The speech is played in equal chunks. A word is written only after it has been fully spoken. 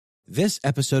This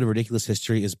episode of Ridiculous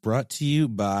History is brought to you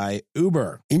by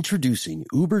Uber. Introducing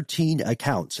Uber Teen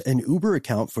Accounts, an Uber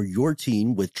account for your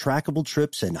teen with trackable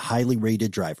trips and highly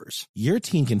rated drivers. Your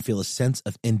teen can feel a sense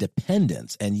of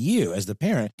independence, and you, as the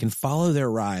parent, can follow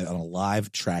their ride on a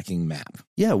live tracking map.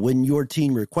 Yeah, when your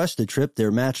teen requests a trip,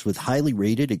 they're matched with highly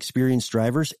rated, experienced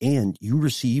drivers, and you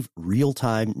receive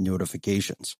real-time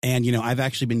notifications. And, I've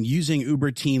actually been using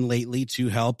Uber Teen lately to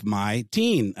help my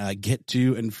teen get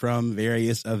to and from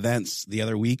various events. The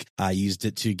other week, I used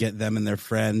it to get them and their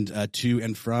friend to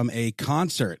and from a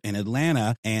concert in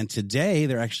Atlanta. And today,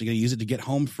 they're actually going to use it to get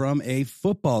home from a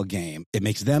football game. It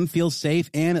makes them feel safe,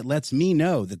 and it lets me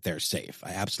know that they're safe. I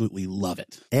absolutely love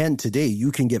it. And today,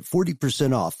 you can get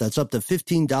 40% off. That's up to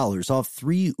 $15 off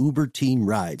 3 Uber Teen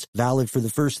rides. Valid for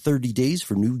the first 30 days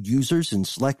for new users in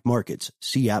select markets.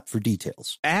 See app for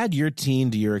details. Add your teen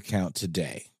to your account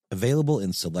today. Available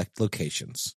in select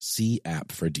locations. See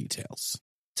app for details.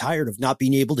 Tired of not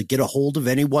being able to get a hold of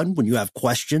anyone when you have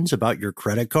questions about your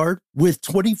credit card? With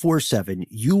 24/7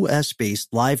 U.S.-based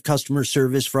live customer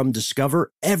service from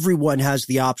Discover, everyone has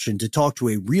the option to talk to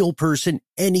a real person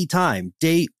anytime,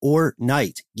 day or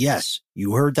night. Yes,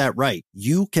 you heard that right.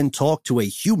 You can talk to a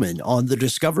human on the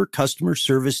Discover customer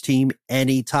service team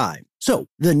anytime. So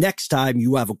the next time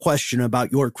you have a question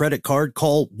about your credit card,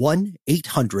 call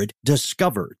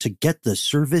 1-800-DISCOVER to get the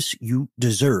service you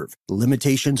deserve.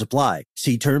 Limitations apply.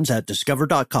 See terms at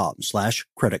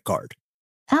discover.com/credit-card.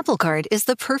 Apple Card is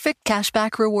the perfect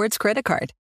cashback rewards credit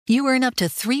card. You earn up to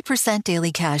 3%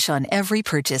 daily cash on every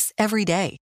purchase every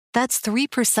day. That's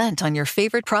 3% on your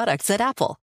favorite products at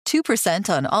Apple, 2%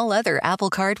 on all other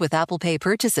Apple Card with Apple Pay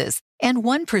purchases, and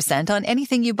 1% on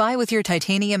anything you buy with your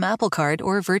titanium Apple Card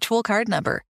or virtual card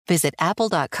number. Visit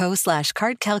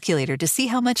apple.co/card calculator to see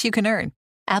how much you can earn.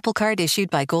 Apple Card issued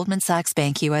by Goldman Sachs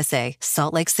Bank USA,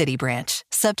 Salt Lake City branch.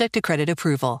 Subject to credit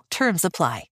approval. Terms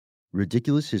apply.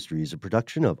 Ridiculous History is a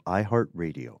production of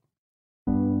iHeartRadio.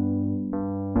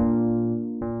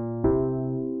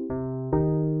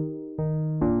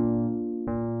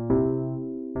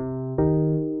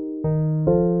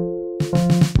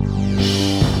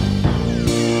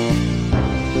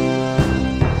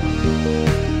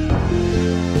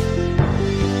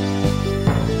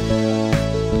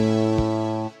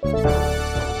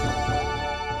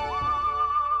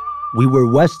 We were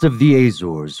west of the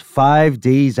Azores, 5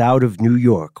 days out of New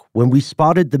York, when we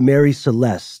spotted the Mary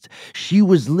Celeste. She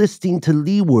was listing to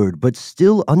leeward, but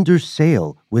still under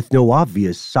sail, with no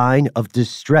obvious sign of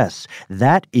distress.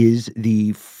 That is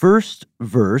the first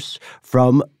verse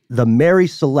from The Mary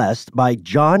Celeste by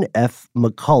John F.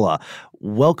 McCullough.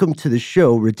 Welcome to the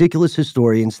show, Ridiculous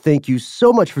Historians. Thank you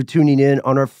so much for tuning in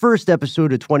on our first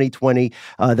episode of 2020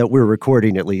 that we're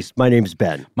recording, at least. My name's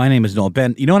Ben. My name is Noel.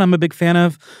 Ben, you know what I'm a big fan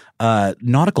of?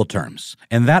 Nautical terms.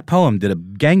 And that poem did a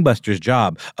gangbusters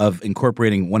job of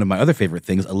incorporating one of my other favorite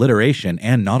things, alliteration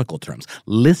and nautical terms.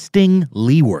 Listing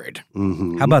leeward.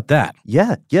 Mm-hmm. How about that?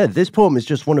 Yeah. This poem is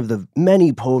just one of the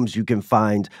many poems you can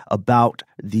find about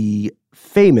the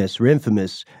famous or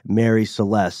infamous Mary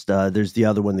Celeste. There's the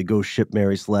other one, The Ghost Ship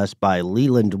Mary Celeste by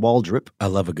Leland Waldrop. I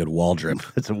love a good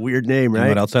Waldrop. That's a weird name, right? You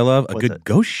know what else I love? A good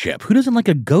ghost ship. Who doesn't like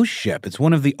a ghost ship? It's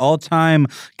one of the all-time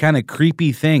kind of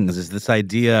creepy things, is this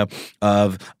idea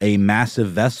of a massive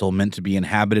vessel meant to be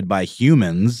inhabited by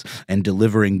humans and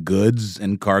delivering goods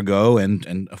and cargo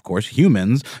and of course,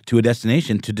 humans to a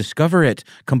destination, to discover it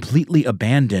completely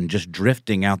abandoned, just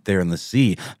drifting out there in the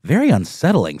sea. Very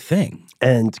unsettling thing.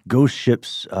 And ghost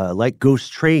ships, like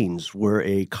ghost trains, were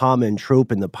a common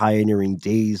trope in the pioneering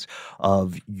days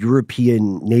of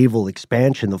European naval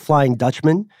expansion. The Flying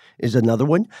Dutchman is another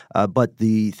one. But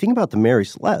the thing about the Mary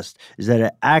Celeste is that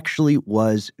it actually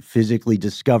was physically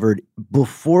discovered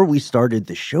before we started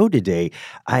the show today.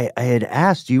 I had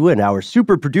asked you and our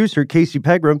super producer, Casey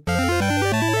Pegram.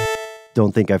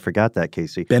 Don't think I forgot that,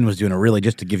 Casey. Ben was doing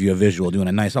just to give you a visual, doing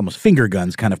a nice, almost finger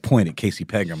guns kind of point at Casey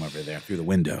Pegram over there through the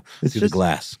window, through the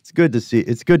glass. It's good to see.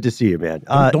 It's good to see you, man.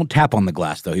 Don't tap on the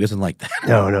glass, though. He doesn't like that.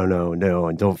 No.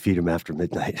 And don't feed him after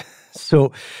midnight.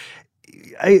 So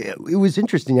it was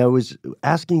interesting. I was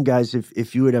asking you guys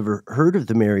if you had ever heard of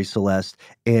the Mary Celeste.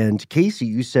 And Casey,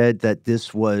 you said that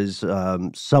this was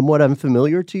somewhat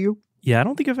unfamiliar to you. Yeah, I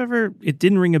don't think it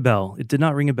didn't ring a bell. It did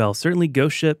not ring a bell. Certainly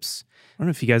ghost ships, don't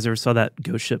know if you guys ever saw that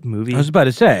Ghost Ship movie. I was about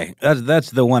to say,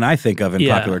 that's the one I think of in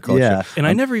popular culture. Yeah. And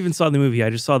I never even saw the movie. I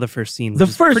just saw the first scene. The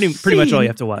Which is first pretty much all scene you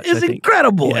have to watch. is I think.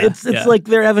 incredible. Yeah, It's like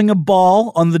they're having a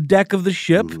ball on the deck of the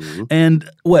ship, and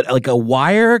like a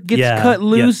wire gets cut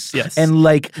loose, yes. and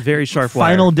like Very sharp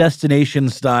Final wire. Destination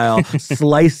style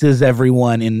slices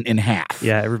everyone in half.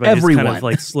 Yeah, everybody just kind of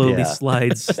like slowly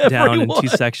slides down in two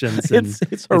sections. And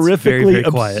It's horrifically very, very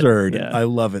quiet. absurd. Yeah. I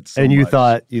love it so And you much.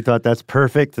 thought that's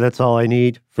perfect. That's all I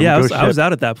need. From Yeah, Ghost I was Ship.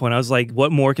 out at that point. I was like,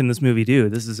 what more can this movie do?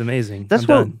 This is amazing. That's I'm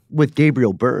what done. with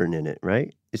Gabriel Byrne in it,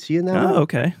 right? Is he in that? one? Oh,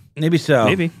 okay. Maybe so.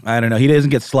 Maybe. I don't know. He doesn't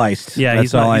get sliced. Yeah, That's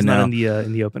he's all not. He's I know. not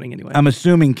in the opening anyway. I'm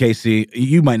assuming, Casey,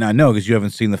 you might not know because you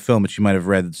haven't seen the film, but you might have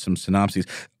read some synopses.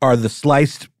 Are the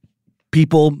sliced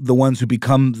people the ones who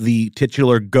become the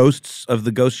titular ghosts of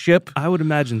the ghost ship? I would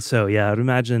imagine so. Yeah, I would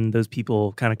imagine those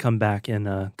people kind of come back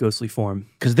in ghostly form.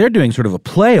 Because they're doing sort of a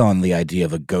play on the idea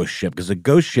of a ghost ship, because a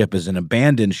ghost ship is an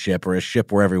abandoned ship or a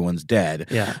ship where everyone's dead.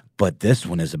 Yeah. But this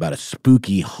one is about a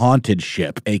spooky, haunted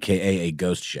ship, a.k.a. a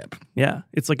ghost ship. Yeah,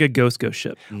 it's like a ghost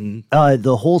ship.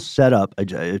 The whole setup,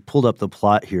 I pulled up the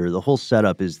plot here. The whole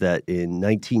setup is that in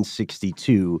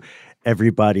 1962,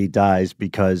 everybody dies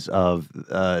because of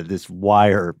this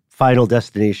wire, Final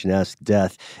Destination-esque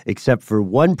death, except for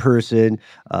one person,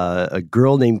 a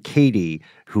girl named Katie,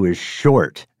 who is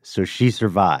short, so she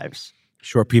survives.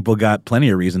 Short people got plenty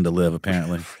of reason to live,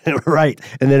 apparently. Right.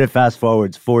 And then it fast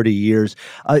forwards 40 years.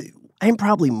 I'm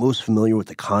probably most familiar with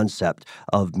the concept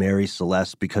of Mary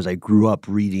Celeste because I grew up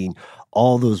reading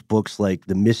all those books like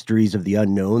The Mysteries of the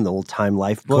Unknown, the old Time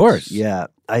Life books. Of course. Yeah.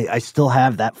 I still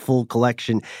have that full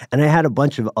collection. And I had a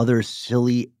bunch of other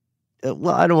silly,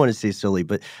 well, I don't want to say silly,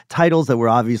 but titles that were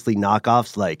obviously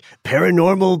knockoffs like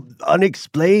Paranormal,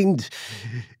 Unexplained,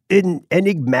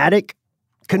 Enigmatic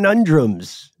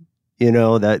Conundrums. You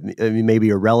know, that maybe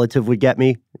a relative would get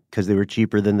me because they were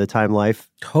cheaper than the Time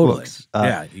Life Totally. books.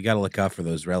 Yeah, you got to look out for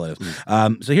those relatives.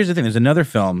 So here's the thing. There's another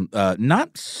film,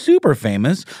 not super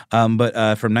famous, but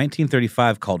from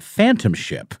 1935 called Phantom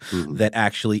Ship that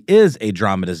actually is a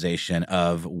dramatization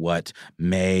of what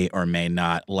may or may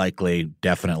not, likely,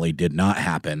 definitely did not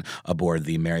happen aboard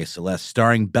the Mary Celeste,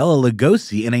 starring Bela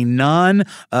Lugosi in a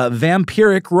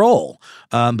non-vampiric role.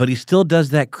 But he still does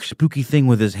that spooky thing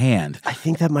with his hand. I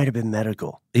think that might have been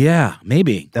medical. Yeah,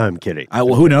 maybe. No, I'm kidding.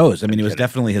 Well, who knows? I mean, it was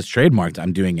definitely his trademark.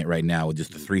 I'm doing it right now with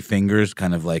just the three fingers,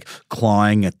 kind of like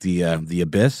clawing at the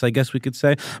abyss, I guess we could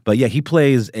say. But yeah, he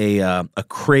plays a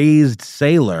crazed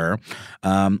sailor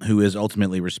who is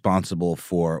ultimately responsible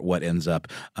for what ends up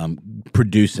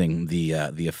producing the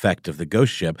effect of the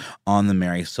ghost ship on the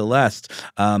Mary Celeste.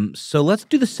 So let's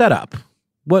do the setup.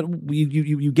 What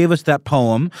you gave us that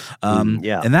poem,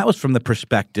 yeah. and that was from the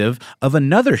perspective of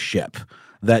another ship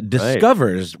that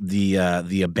discovers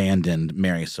the abandoned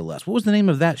Mary Celeste. What was the name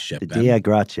of that ship, The Ben? Dea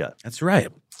Gratia. That's right.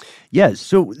 Yeah,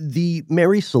 so the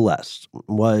Mary Celeste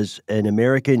was an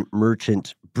American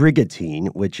merchant brigantine,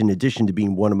 which in addition to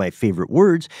being one of my favorite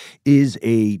words, is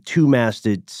a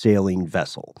two-masted sailing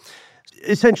vessel.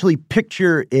 Essentially,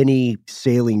 picture any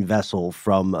sailing vessel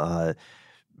from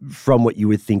what you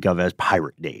would think of as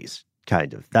pirate days,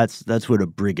 kind of. That's what a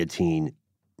brigantine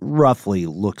roughly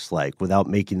looks like without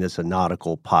making this a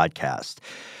nautical podcast.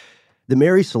 The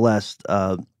Mary Celeste,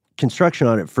 construction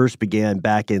on it first began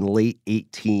back in late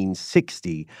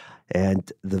 1860,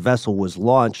 and the vessel was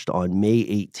launched on May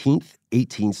 18th,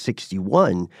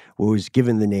 1861, where it was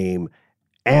given the name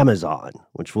Amazon,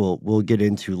 which we'll get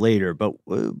into later. But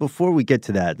before we get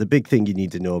to that, the big thing you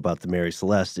need to know about the Mary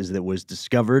Celeste is that it was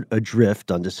discovered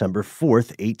adrift on December 4th,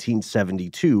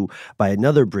 1872 by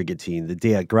another brigantine, the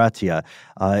Dea Gratia.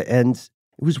 And it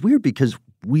was weird because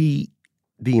we,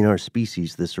 being our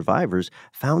species, the survivors,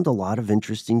 found a lot of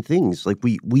interesting things. Like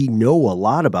we know a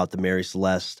lot about the Mary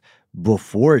Celeste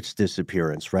before its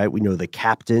disappearance, right? We know the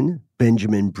captain,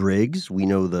 Benjamin Briggs. We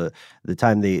know the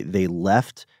time they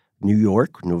left New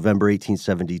York, November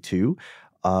 1872.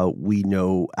 We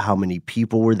know how many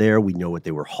people were there. We know what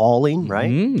they were hauling, right?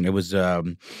 Mm-hmm. It was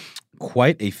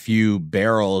quite a few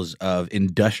barrels of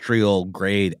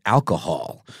industrial-grade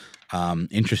alcohol.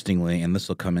 Interestingly, and this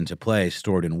will come into play,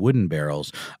 stored in wooden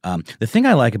barrels. The thing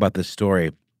I like about this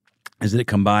story is that it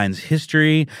combines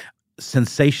history,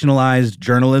 sensationalized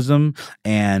journalism,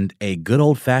 and a good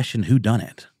old-fashioned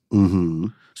whodunit. Mm-hmm.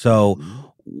 So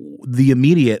the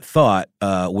immediate thought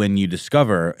when you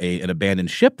discover an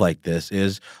abandoned ship like this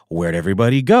is, where'd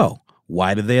everybody go?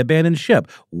 Why did they abandon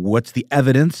ship? What's the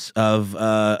evidence of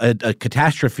a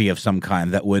catastrophe of some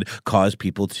kind that would cause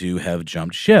people to have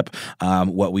jumped ship?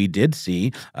 What we did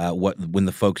see, when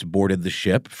the folks boarded the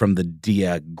ship from the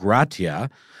Dea Gratia,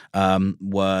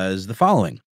 was the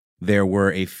following. There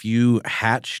were a few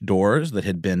hatch doors that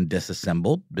had been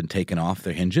disassembled, been taken off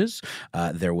their hinges.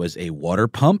 There was a water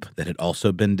pump that had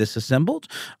also been disassembled.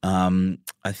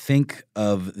 I think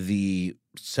of the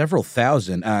several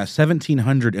thousand,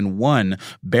 1,701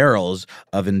 barrels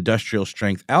of industrial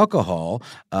strength alcohol.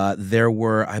 There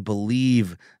were, I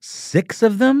believe, 6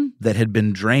 of them that had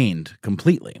been drained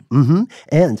completely. Mm-hmm.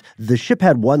 And the ship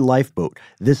had one lifeboat.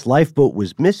 This lifeboat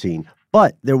was missing,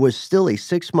 but there was still a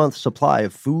 6-month supply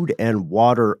of food and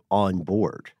water on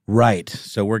board. Right.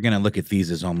 So we're going to look at these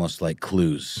as almost like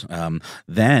clues.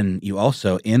 Then you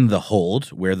also, in the hold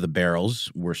where the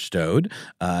barrels were stowed,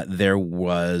 there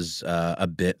was a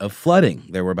bit of flooding.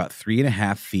 There were about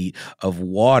 3.5 feet of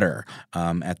water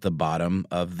at the bottom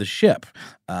of the ship.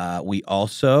 We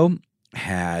also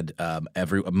had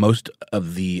most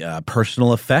of the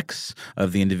personal effects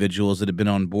of the individuals that had been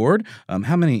on board.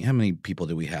 How many people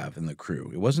did we have in the crew?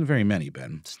 It wasn't very many,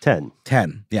 Ben. It's 10.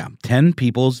 10, yeah. 10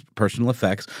 people's personal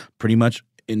effects pretty much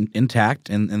intact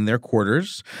in their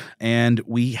quarters. And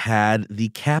we had the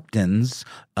captain's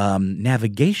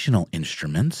navigational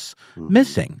instruments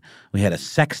missing. We had a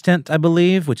sextant, I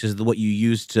believe, which is what you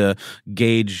use to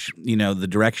gauge, the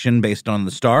direction based on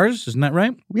the stars. Isn't that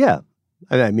right? Yeah.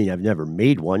 I mean, I've never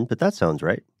made one, but that sounds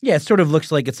right. Yeah, it sort of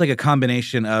looks like it's like a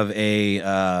combination of a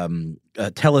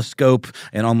telescope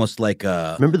and almost like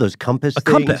a Remember those compass things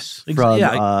compass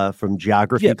from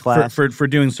geography class? for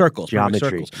doing circles, Geometry,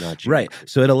 circles. not geometry. Right.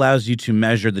 So it allows you to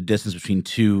measure the distance between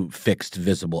two fixed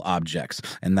visible objects,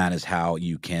 and that is how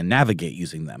you can navigate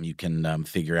using them. You can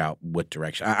figure out what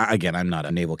direction. Again, I'm not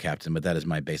a naval captain, but that is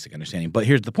my basic understanding. But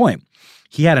here's the point.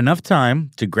 He had enough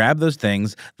time to grab those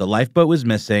things. The lifeboat was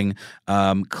missing.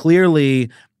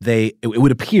 Clearly, it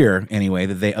would appear, anyway,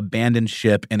 that they abandoned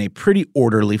ship in a pretty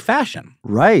orderly fashion.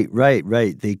 Right.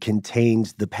 They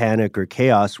contained the panic or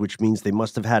chaos, which means they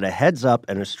must have had a heads up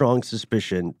and a strong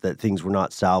suspicion that things were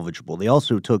not salvageable. They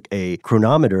also took a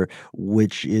chronometer,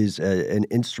 which is an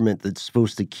instrument that's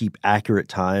supposed to keep accurate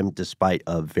time despite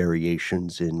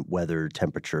variations in weather,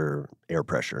 temperature, air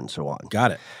pressure, and so on.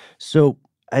 Got it. So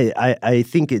I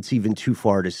think it's even too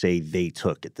far to say they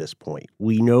took at this point.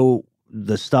 We know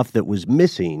the stuff that was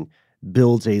missing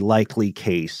builds a likely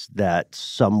case that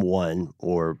someone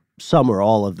or some or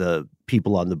all of the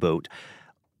people on the boat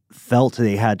felt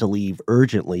they had to leave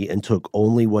urgently and took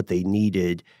only what they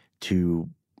needed to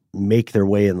make their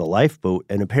way in the lifeboat.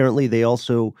 And apparently they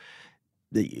also,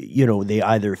 they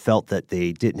either felt that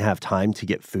they didn't have time to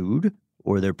get food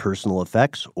or their personal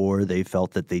effects, or they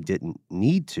felt that they didn't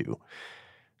need to.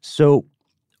 So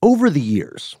over the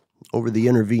years, over the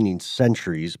intervening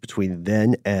centuries between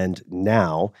then and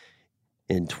now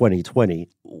in 2020,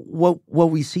 what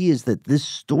we see is that this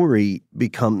story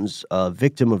becomes a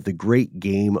victim of the great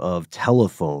game of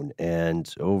telephone.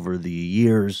 And over the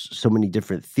years, so many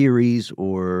different theories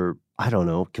or, I don't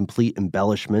know, complete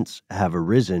embellishments have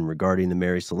arisen regarding the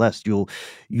Mary Celeste. You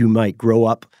might grow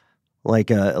up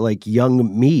like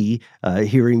young me,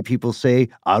 hearing people say,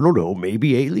 I don't know,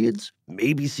 maybe aliens,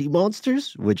 maybe sea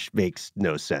monsters, which makes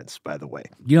no sense, by the way.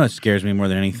 You know what scares me more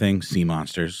than anything? Sea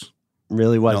monsters.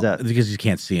 Really? Why is that? Because you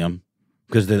can't see them.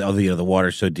 Because the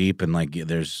water's so deep and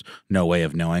there's no way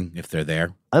of knowing if they're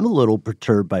there. I'm a little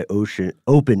perturbed by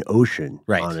open ocean,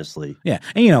 right. Honestly. Yeah.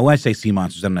 And, when I say sea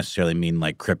monsters, I don't necessarily mean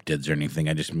like cryptids or anything.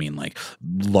 I just mean like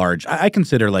large. I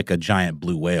consider like a giant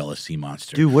blue whale a sea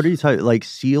monster. Dude, what are you talking? Like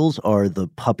seals are the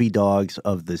puppy dogs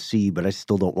of the sea, but I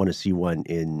still don't want to see one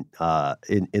in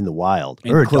the wild.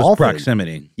 In or close dolphin.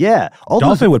 Proximity. Yeah.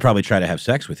 Dolphin would probably try to have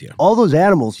sex with you. All those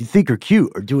animals you think are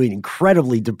cute are doing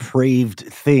incredibly depraved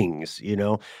things,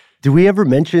 Do we ever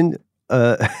mention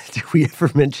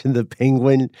the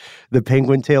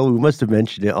penguin tail? We must have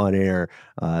mentioned it on air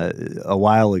a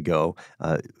while ago.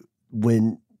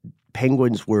 When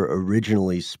penguins were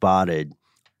originally spotted,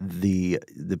 the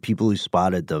people who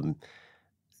spotted them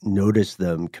noticed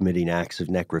them committing acts of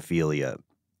necrophilia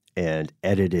and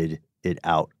edited it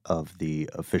out of the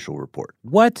official report.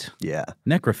 What? Yeah.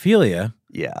 Necrophilia?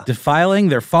 Yeah. Defiling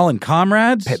their fallen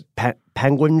comrades?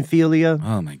 Penguinphilia?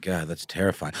 Oh my God, that's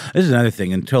terrifying. This is another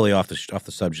thing, and totally off the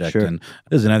subject. Sure. And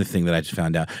this is another thing that I just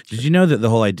found out. Did you know that the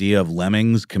whole idea of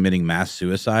lemmings committing mass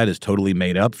suicide is totally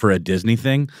made up for a Disney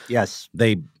thing? Yes.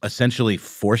 They essentially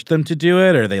forced them to do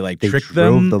it, or they tricked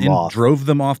drove them them and off. drove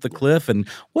them off the cliff. And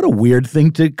what a weird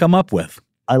thing to come up with.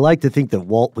 I like to think that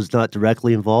Walt was not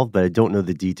directly involved, but I don't know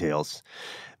the details.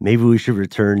 Maybe we should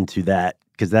return to that,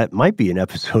 because that might be an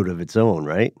episode of its own,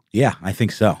 right? Yeah, I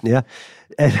think so. Yeah.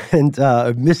 And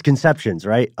misconceptions,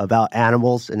 right, about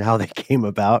animals and how they came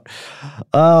about.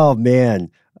 Oh, man.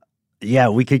 Yeah,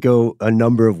 we could go a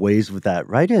number of ways with that.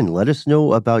 Write in. Let us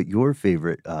know about your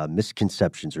favorite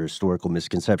misconceptions or historical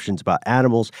misconceptions about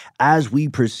animals as we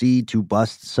proceed to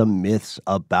bust some myths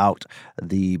about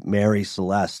the Mary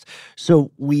Celeste.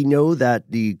 So we know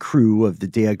that the crew of the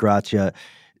Dea Gratia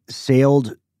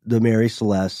sailed the Mary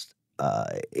Celeste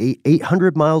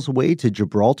 800 miles away to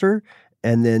Gibraltar,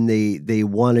 and then they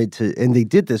wanted to, and they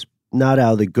did this not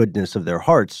out of the goodness of their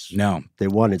hearts. No. They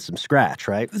wanted some scratch,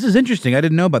 right? This is interesting. I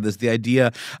didn't know about this. The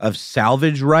idea of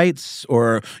salvage rights,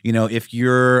 or, if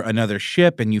you're another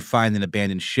ship and you find an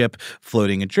abandoned ship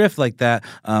floating adrift like that,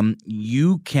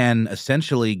 you can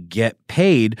essentially get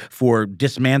paid for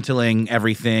dismantling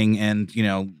everything and,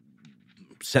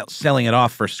 selling it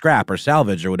off for scrap or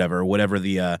salvage or whatever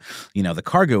the the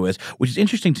cargo is, which is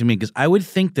interesting to me because I would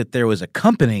think that there was a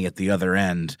company at the other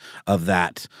end of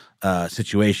that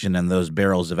situation and those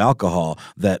barrels of alcohol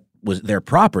that was their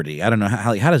property. I don't know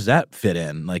how does that fit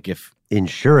in? Like if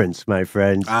insurance, my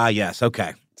friend. Yes,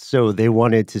 okay. So they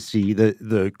wanted to see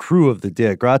the crew of the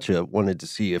Dea Gratia wanted to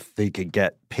see if they could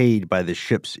get paid by the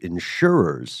ship's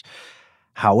insurers.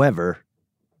 However,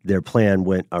 their plan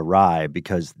went awry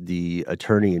because the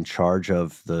attorney in charge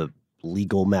of the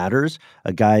legal matters,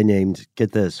 a guy named,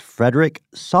 get this, Frederick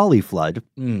Sollyflood,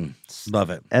 love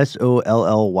it,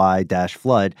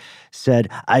 SOLLY-Flood,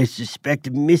 said, "I suspect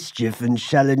mischief and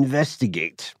shall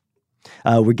investigate."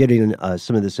 We're getting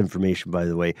some of this information, by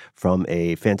the way, from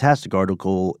a fantastic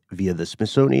article via the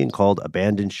Smithsonian called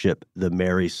Abandoned Ship, the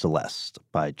Mary Celeste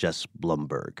by Jess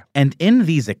Blumberg. And in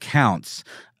these accounts,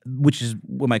 which is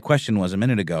what my question was a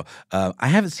minute ago, I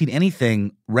haven't seen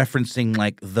anything referencing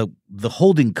like the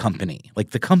holding company,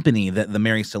 like the company that the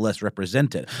Mary Celeste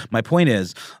represented. My point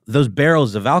is, those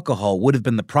barrels of alcohol would have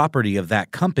been the property of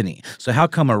that company. So how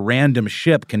come a random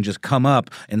ship can just come up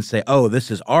and say, oh,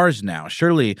 this is ours now?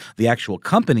 Surely the actual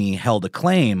company held a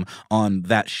claim on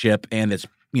that ship and its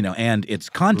and its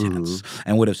contents,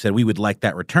 and would have said, we would like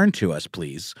that returned to us,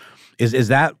 please. Is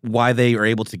that why they are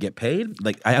able to get paid?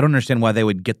 Like, I don't understand why they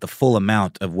would get the full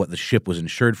amount of what the ship was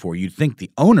insured for. You'd think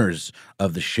the owners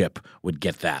of the ship would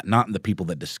get that, not the people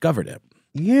that discovered it.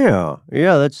 Yeah,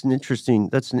 that's an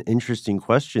interesting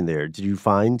question there. Did you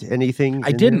find anything?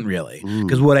 I didn't really,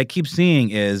 because what I keep seeing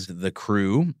is the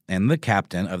crew and the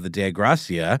captain of the Dea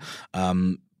Gratia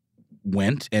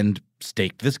went and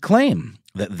staked this claim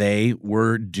that they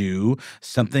were due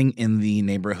something in the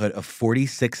neighborhood of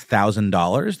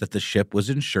 $46,000 that the ship was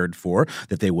insured for,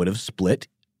 that they would have split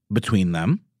between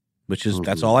them. Which is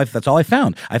that's all I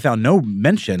found. I found no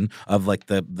mention of like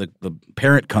the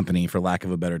parent company, for lack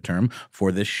of a better term,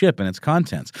 for this ship and its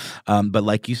contents. But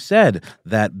like you said,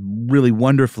 that really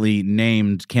wonderfully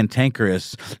named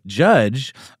cantankerous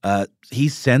judge, he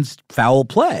sensed foul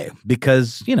play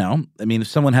because if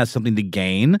someone has something to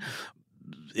gain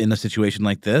in a situation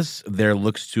like this, there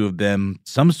looks to have been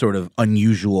some sort of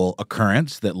unusual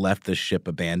occurrence that left the ship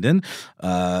abandoned.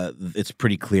 It's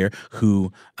pretty clear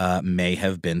who may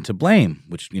have been to blame,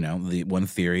 which, the one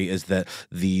theory is that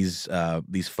these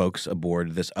folks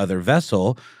aboard this other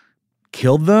vessel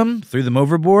killed them, threw them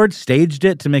overboard, staged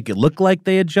it to make it look like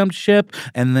they had jumped ship,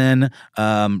 and then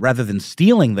rather than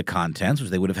stealing the contents,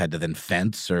 which they would have had to then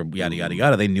fence or yada, yada,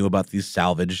 yada, they knew about these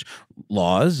salvage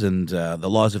laws, and the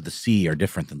laws of the sea are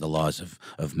different than the laws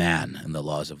of man and the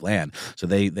laws of land. So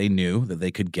they knew that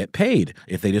they could get paid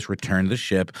if they just returned the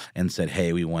ship and said,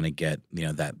 hey, we want to get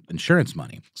that insurance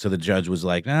money. So the judge was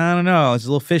like, I don't know, it's a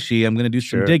little fishy, I'm going to do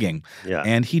some digging. Yeah.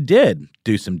 And he did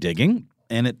do some digging.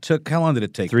 And it took, how long did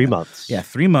it take? 3 months. Yeah,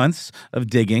 3 months of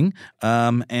digging,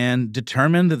 and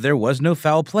determined that there was no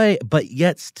foul play, but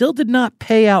yet still did not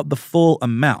pay out the full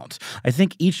amount. I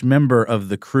think each member of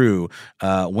the crew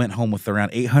went home with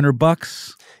around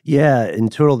 $800. Yeah, in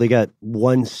total they got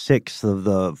 1/6 of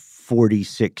the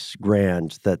 46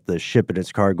 grand that the ship and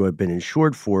its cargo had been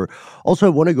insured for. Also, I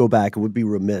want to go back. It would be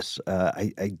remiss.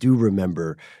 I do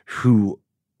remember who,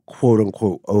 quote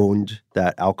unquote, owned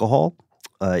that alcohol.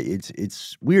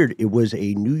 It's weird. It was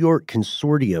a New York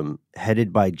consortium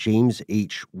headed by James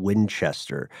H.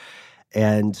 Winchester.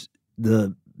 And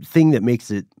the thing that makes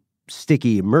it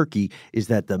sticky and murky is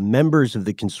that the members of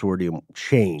the consortium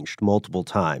changed multiple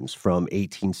times from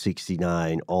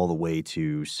 1869 all the way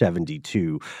to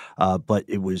 72. But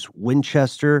it was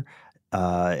Winchester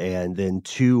and then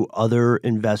 2 other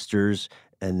investors,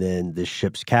 and then the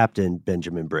ship's captain,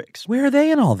 Benjamin Briggs. Where are they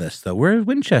in all this, though? Where's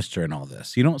Winchester in all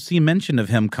this? You don't see mention of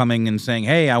him coming and saying,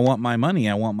 hey, I want my money,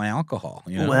 I want my alcohol.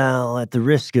 Well, at the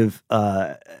risk of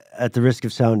at the risk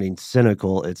of sounding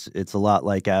cynical, it's a lot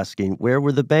like asking where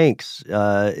were the banks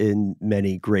in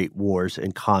many great wars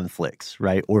and conflicts,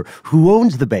 right? Or who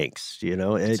owns the banks?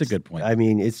 It's a good point. I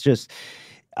mean, it's just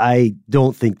I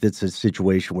don't think that's a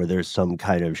situation where there's some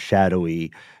kind of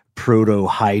shadowy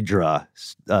proto-hydra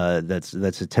that's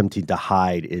attempting to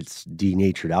hide its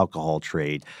denatured alcohol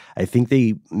trade. I think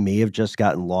they may have just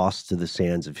gotten lost to the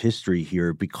sands of history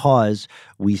here because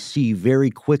we see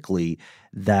very quickly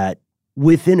that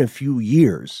within a few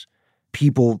years,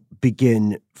 people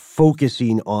begin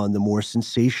focusing on the more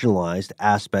sensationalized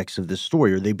aspects of the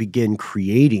story, or they begin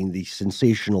creating the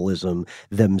sensationalism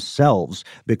themselves,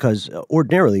 because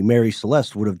ordinarily Mary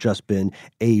Celeste would have just been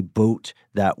a boat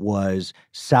that was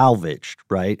salvaged,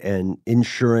 right? And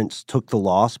insurance took the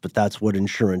loss, but that's what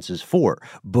insurance is for.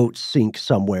 Boats sink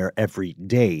somewhere every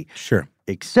day. Sure.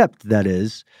 Except, that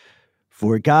is,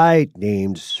 for a guy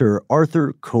named Sir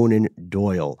Arthur Conan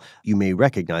Doyle. You may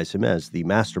recognize him as the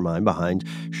mastermind behind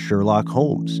Sherlock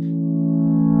Holmes.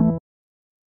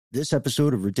 This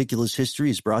episode of Ridiculous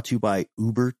History is brought to you by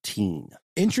Uber Teen.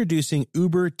 Introducing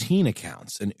Uber Teen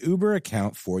Accounts, an Uber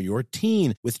account for your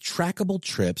teen with trackable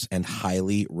trips and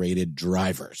highly rated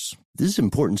drivers. This is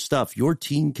important stuff. Your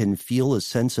teen can feel a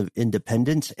sense of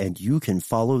independence, and you can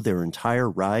follow their entire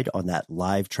ride on that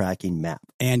live tracking map.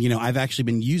 And, I've actually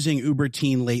been using Uber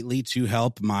Teen lately to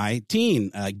help my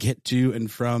teen get to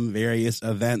and from various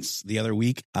events. The other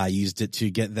week, I used it to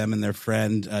get them and their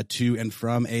friend to and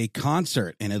from a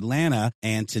concert in Atlanta.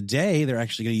 And today, they're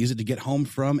actually going to use it to get home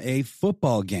from a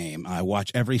football game. I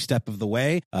watch every step of the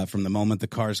way from the moment the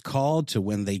car's called to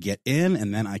when they get in,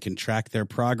 and then I can track their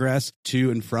progress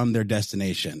to and from their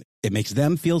destination. It makes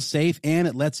them feel safe, and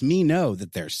it lets me know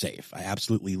that they're safe. I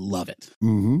absolutely love it.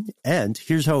 Mm-hmm. And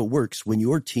here's how it works. When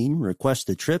your team requests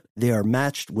a trip, they are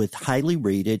matched with highly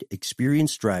rated,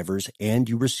 experienced drivers, and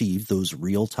you receive those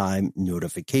real-time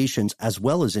notifications as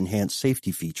well as enhanced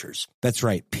safety features. That's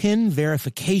right. PIN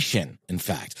verification, in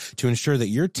fact, to ensure that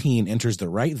your teen enters the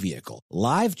right vehicle.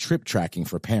 Live trip tracking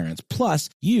for parents. Plus,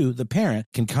 you, the parent,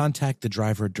 can contact the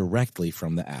driver directly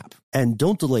from the app. And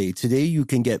don't delay. Today you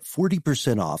can get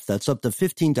 40% off. That's up to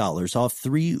 $15 off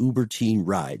 3 Uber Teen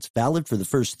rides. Valid for the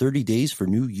first 30 days for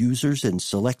new users in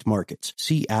select markets.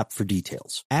 See app for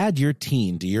details. Add your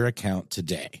teen to your account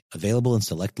today. Available in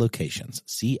select locations.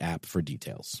 See app for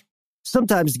details.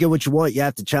 Sometimes to get what you want, you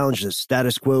have to challenge the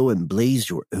status quo and blaze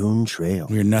your own trail.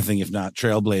 We're nothing if not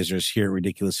trailblazers here at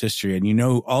Ridiculous History. And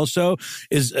also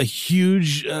is a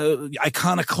huge,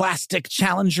 iconoclastic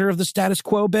challenger of the status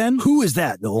quo, Ben. Who is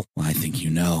that, Noel? Well, I think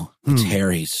you know. It's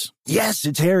Harry's. Yes,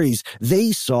 it's Harry's.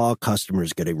 They saw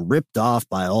customers getting ripped off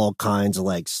by all kinds of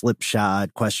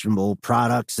slipshod, questionable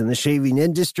products in the shaving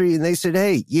industry, and they said,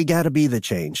 hey, you got to be the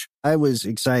change. I was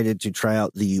excited to try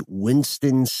out the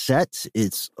Winston set.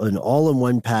 It's an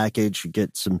all-in-one package. You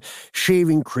get some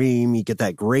shaving cream. You get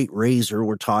that great razor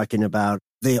we're talking about.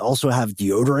 They also have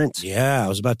deodorant. Yeah, I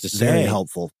was about to say. Very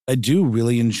helpful. I do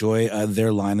really enjoy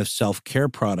their line of self-care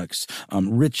products,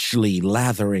 richly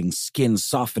lathering,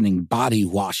 skin-softening body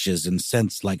washes and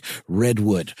scents like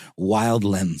redwood,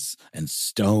 wildlands, and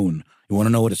stone. You want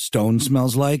to know what a stone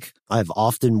smells like? I've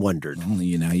often wondered. Well,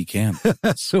 now you can.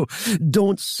 So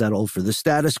don't settle for the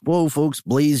status quo, folks.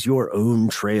 Blaze your own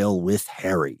trail with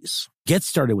Harry's. Get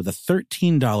started with a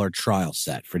 $13 trial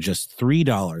set for just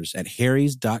 $3 at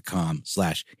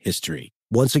harrys.com/history.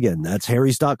 Once again, that's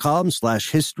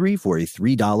harrys.com/history for a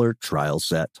 $3 trial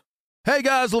set. Hey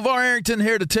guys, LeVar Arrington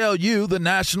here to tell you the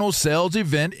national sales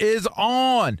event is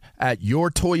on at your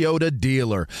Toyota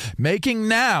dealer, making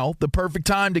now the perfect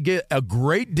time to get a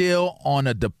great deal on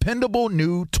a dependable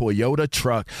new Toyota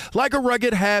truck, like a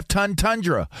rugged half-ton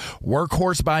Tundra.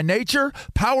 Workhorse by nature,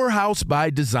 powerhouse by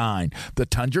design. The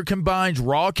Tundra combines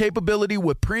raw capability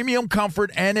with premium comfort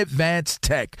and advanced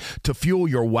tech to fuel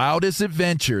your wildest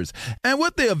adventures. And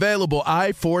with the available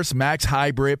iForce Max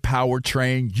Hybrid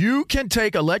powertrain, you can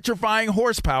take electrifying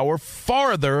horsepower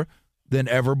farther than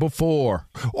ever before.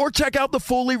 Or check out the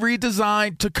fully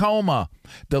redesigned Tacoma,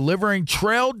 delivering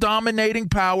trail-dominating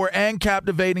power and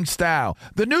captivating style.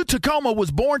 The new Tacoma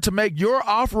was born to make your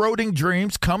off-roading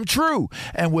dreams come true.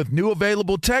 And with new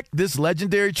available tech, this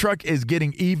legendary truck is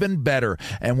getting even better.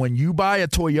 And when you buy a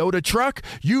Toyota truck,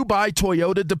 you buy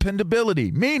Toyota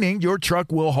dependability, meaning your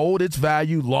truck will hold its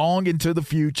value long into the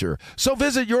future. So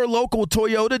visit your local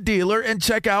Toyota dealer and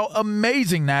check out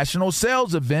amazing national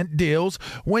sales event deals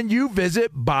when you visit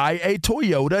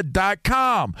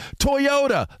buyatoyota.com.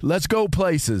 Toyota, let's go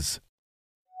places.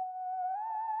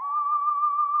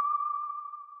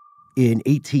 In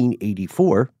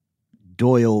 1884,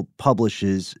 Doyle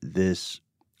publishes this,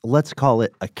 let's call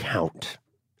it, account.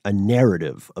 a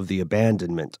narrative of the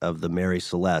abandonment of the Mary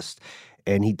Celeste.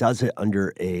 And he does it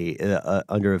under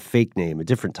a fake name, a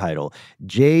different title,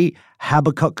 J.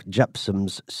 Habakkuk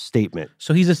Jepsum's statement.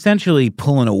 So he's essentially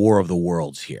pulling a War of the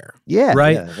Worlds here. Yeah,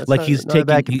 right. Yeah, Like he's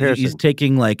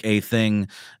taking like a thing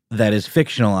that is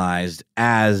fictionalized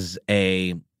as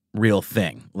a real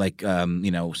thing. Like,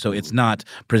 so it's not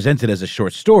presented as a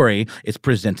short story. It's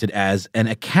presented as an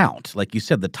account. Like you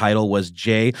said, the title was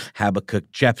J. Habakkuk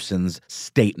Jepson's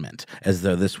statement, as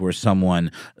though this were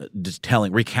someone just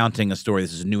recounting a story.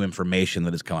 This is new information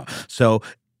that has come up. So,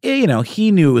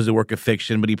 he knew it was a work of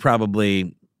fiction, but he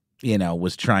probably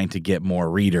was trying to get more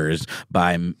readers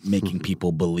by making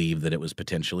people believe that it was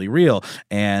potentially real.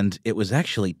 And it was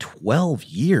actually 12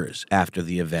 years after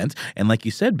the event. And like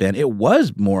you said, Ben, it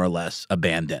was more or less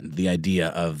abandoned, the idea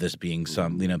of this being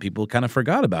people kind of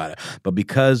forgot about it. But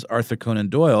because Arthur Conan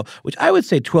Doyle, which I would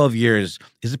say 12 years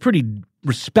is a pretty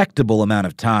respectable amount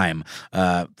of time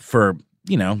for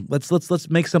let's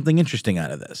make something interesting out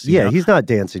of this. He's not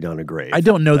dancing on a grave. I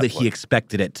don't know that he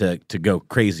expected it to go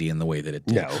crazy in the way that it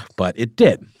did. No. But it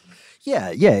did.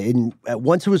 Yeah. And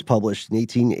once it was published in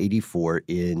 1884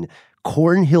 in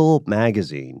Cornhill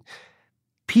magazine,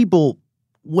 people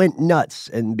went nuts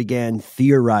and began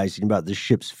theorizing about the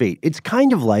ship's fate. It's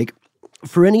kind of like,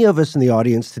 for any of us in the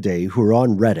audience today who are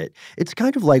on Reddit, it's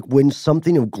kind of like when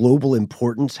something of global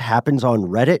importance happens on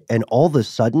Reddit and all of a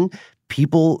sudden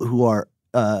people who are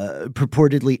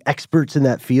purportedly experts in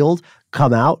that field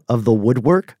come out of the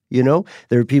woodwork. There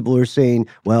are people who are saying,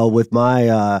 well, with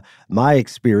my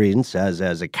experience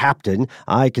as a captain,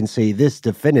 I can say this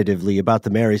definitively about the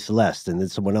Mary Celeste. And then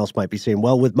someone else might be saying,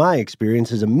 well, with my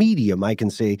experience as a medium, I can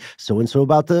say so-and-so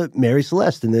about the Mary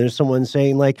Celeste. And there's someone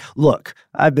saying like, look,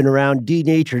 I've been around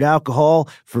denatured alcohol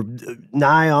for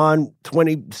nigh on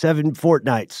 27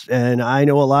 fortnights, and I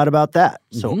know a lot about that.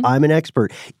 So I'm an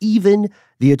expert. Even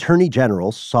the Attorney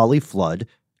General, Solly Flood,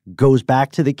 goes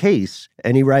back to the case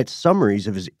and he writes summaries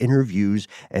of his interviews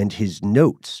and his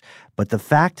notes. But the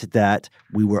fact that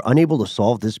we were unable to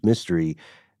solve this mystery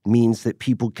means that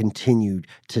people continued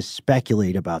to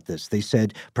speculate about this. They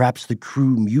said perhaps the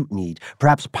crew mutinied,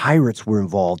 perhaps pirates were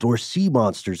involved, or sea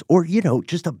monsters, or,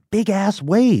 just a big-ass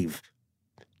wave.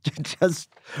 Just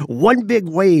one big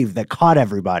wave that caught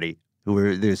everybody who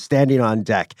were standing on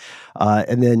deck.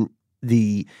 And then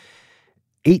the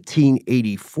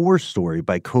 1884 story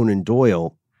by Conan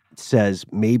Doyle says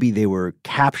maybe they were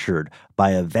captured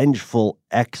by a vengeful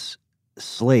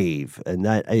ex-slave. And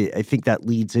that I think that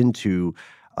leads into,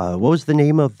 what was the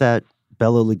name of that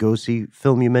Bela Lugosi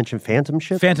film you mentioned, Phantom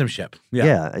Ship? Phantom Ship, yeah.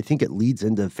 Yeah, I think it leads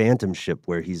into Phantom Ship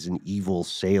where he's an evil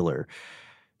sailor.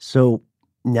 So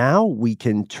now we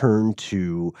can turn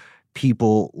to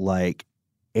people like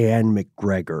Anne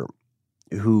McGregor,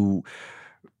 who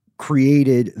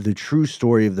created The True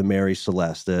Story of the Mary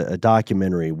Celeste, a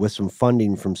documentary with some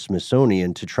funding from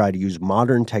Smithsonian to try to use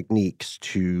modern techniques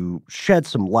to shed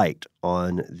some light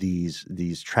on these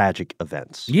tragic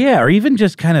events. Yeah, or even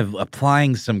just kind of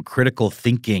applying some critical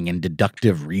thinking and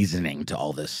deductive reasoning to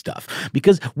all this stuff.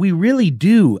 Because we really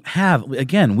do have,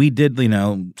 again, we did,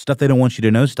 Stuff They Don't Want You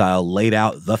to Know style, laid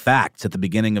out the facts at the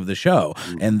beginning of the show.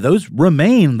 And those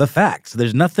remain the facts.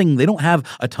 There's nothing, they don't have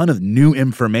a ton of new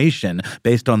information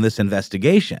based on this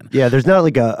investigation. Yeah, there's not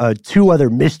like a two other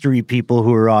mystery people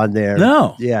who are on there.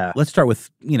 No. Yeah. Let's start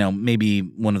with, maybe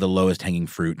one of the lowest hanging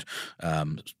fruit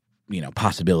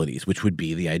possibilities, which would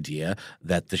be the idea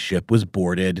that the ship was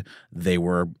boarded, they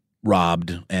were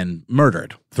robbed and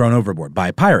murdered, thrown overboard by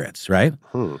pirates, right?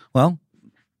 Well,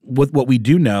 what we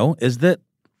do know is that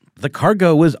the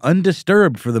cargo was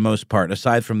undisturbed for the most part,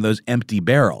 aside from those empty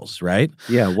barrels, right?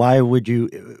 Yeah, why would you,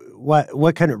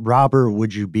 what kind of robber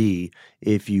would you be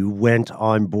if you went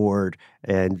on board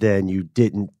and then you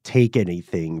didn't take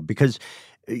anything? Because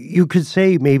you could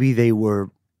say maybe they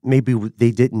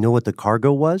didn't know what the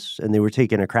cargo was and they were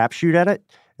taking a crapshoot at it.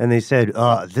 And they said,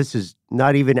 this is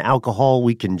not even alcohol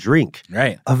we can drink.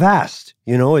 Right. Avast.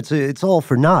 It's all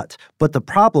for naught. But the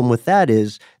problem with that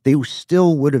is they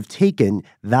still would have taken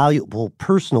valuable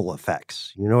personal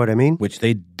effects. You know what I mean? Which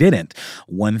they didn't.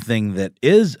 One thing that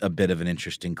is a bit of an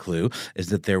interesting clue is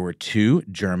that there were two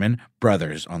German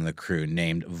brothers on the crew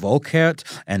named Volkert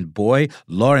and Boy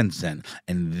Lorenzen.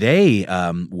 And they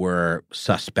were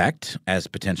suspect as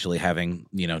potentially having,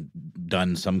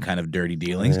 done some kind of dirty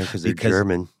dealings. Because they're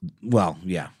German. Well,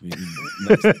 yeah.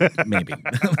 Maybe.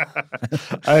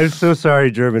 I'm so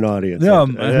sorry, German audience. No,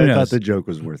 I thought the joke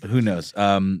was worth it. Who knows?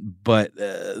 But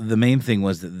the main thing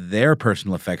was that their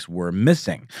personal effects were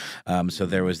missing. So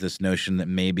there was this notion that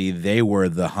maybe they were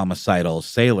the homicidal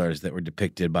sailors that were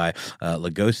depicted by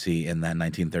Lugosi in that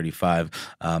 1935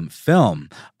 film.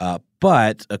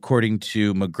 But according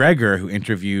to McGregor, who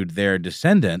interviewed their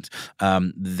descendant,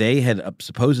 they had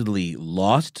supposedly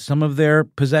lost some of their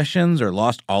possessions or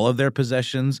lost all of their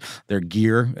possessions, their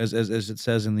gear, as it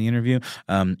says in the interview,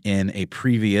 in a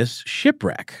previous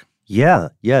shipwreck. Yeah,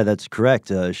 that's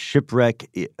correct. Shipwreck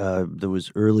that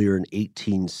was earlier in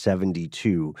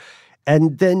 1872.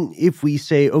 And then if we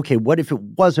say, okay, what if it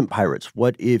wasn't pirates?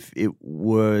 What if it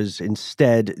was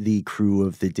instead the crew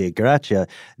of the Dei Gratia?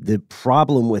 The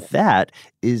problem with that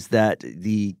is that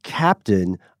the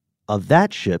captain of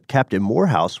that ship, Captain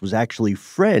Morehouse, was actually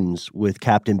friends with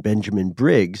Captain Benjamin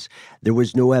Briggs. There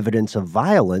was no evidence of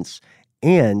violence.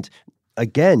 And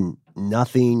again,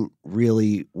 nothing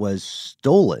really was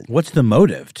stolen. What's the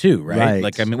motive, too, right? Right.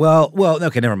 Like, I mean, well,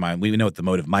 okay, never mind. We know what the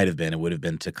motive might have been. It would have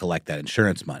been to collect that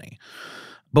insurance money.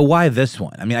 But why this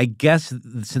one? I mean, I guess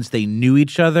since they knew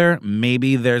each other,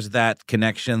 maybe there's that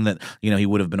connection that, he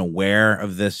would have been aware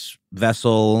of this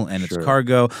vessel and its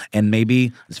cargo. And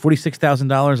maybe is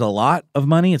 $46,000 a lot of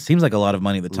money? It seems like a lot of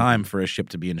money at the time for a ship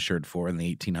to be insured for in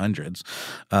the 1800s.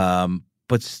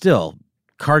 But still,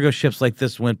 cargo ships like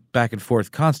this went back and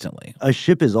forth constantly. A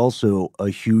ship is also a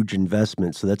huge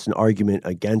investment, so that's an argument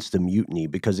against a mutiny.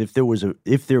 Because if there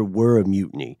were a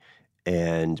mutiny,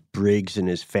 and Briggs and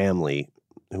his family,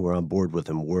 who were on board with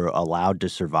him, were allowed to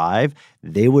survive,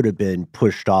 they would have been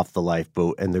pushed off the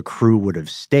lifeboat, and the crew would have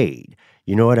stayed.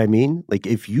 You know what I mean? Like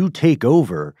if you take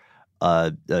over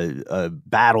a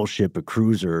battleship, a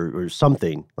cruiser, or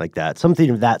something like that,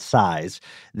 something of that size,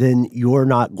 then you're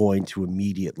not going to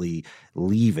immediately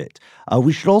leave it.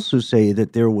 We should also say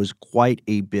that there was quite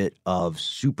a bit of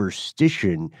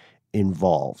superstition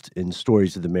involved in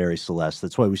Stories of the Mary Celeste.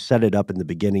 That's why we set it up in the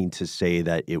beginning to say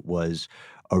that it was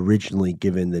originally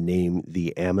given the name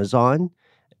the Amazon,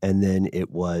 and then it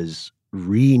was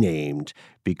renamed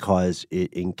because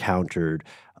it encountered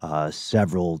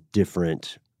several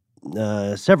different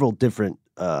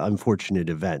unfortunate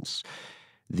events.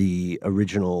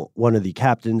 One of the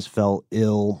captains fell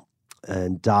ill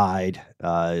and died.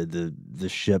 The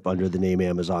ship under the name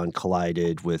Amazon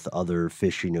collided with other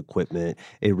fishing equipment.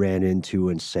 It ran into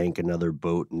and sank another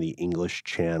boat in the English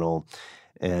Channel.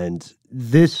 And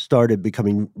this started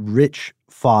becoming rich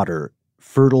fodder,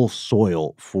 fertile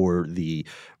soil for the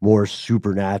more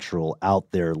supernatural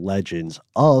out there legends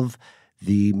of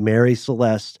the Mary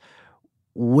Celeste.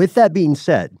 With that being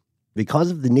said,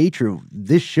 because of the nature of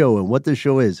this show and what the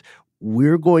show is,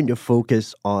 we're going to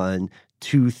focus on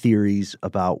two theories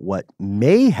about what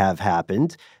may have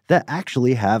happened that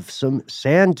actually have some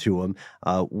sand to them.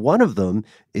 One of them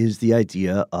is the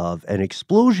idea of an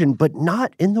explosion, but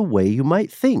not in the way you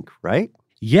might think, right?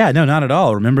 Yeah, no, not at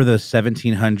all. Remember the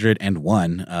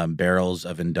 1,701 barrels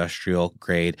of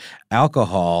industrial-grade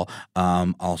alcohol.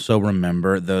 Also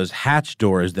remember those hatch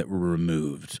doors that were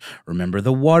removed. Remember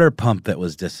the water pump that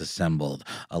was disassembled.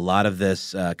 A lot of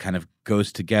this kind of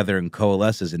goes together and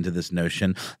coalesces into this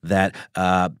notion that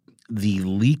the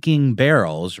leaking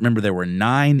barrels, remember there were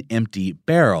 9 empty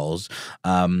barrels,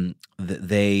 that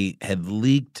they had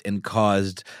leaked and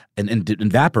caused and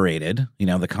evaporated,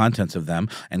 the contents of them,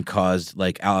 and caused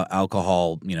like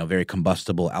alcohol, very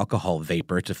combustible alcohol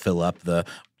vapor to fill up the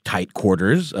tight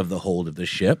quarters of the hold of the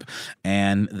ship,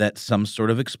 and that some sort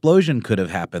of explosion could have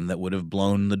happened that would have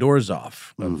blown the doors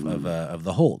off of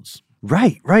the holds.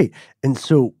 Right. And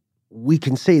so we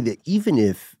can say that even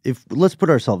if let's put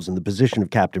ourselves in the position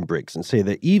of Captain Briggs and say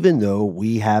that even though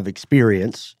we have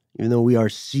experience, even though we are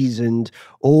seasoned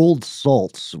old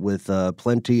salts with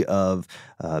plenty of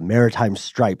maritime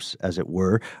stripes, as it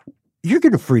were, you're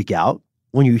going to freak out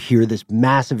when you hear this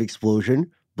massive explosion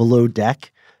below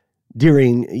deck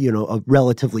during, a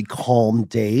relatively calm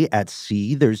day at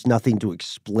sea. There's nothing to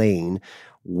explain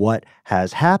what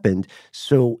has happened.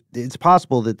 So it's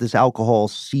possible that this alcohol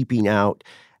seeping out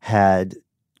had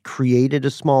created a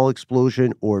small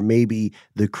explosion, or maybe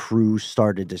the crew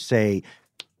started to say,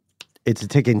 it's a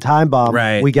ticking time bomb.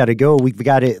 Right. We got to go. We've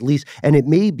got to at least, and it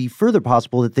may be further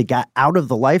possible that they got out of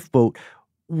the lifeboat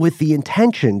with the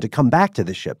intention to come back to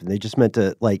the ship. And they just meant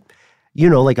to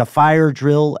like a fire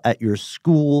drill at your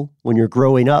school when you're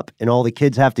growing up and all the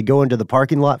kids have to go into the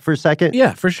parking lot for a second?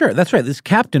 Yeah, for sure. That's right. This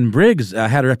Captain Briggs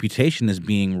had a reputation as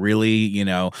being really,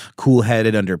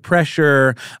 cool-headed under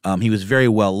pressure. He was very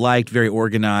well-liked, very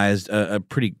organized, a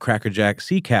pretty crackerjack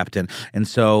sea captain. And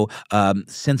so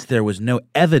since there was no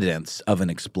evidence of an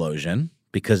explosion,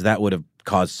 because that would have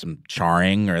caused some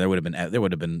charring, or there would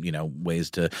have been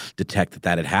ways to detect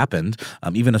that had happened,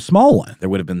 even a small one. There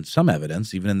would have been some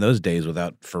evidence. Even in those days,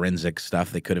 without forensic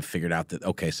stuff, they could have figured out that,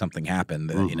 okay, something happened.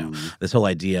 This whole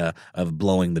idea of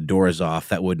blowing the doors off,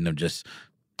 that wouldn't have just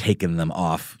taken them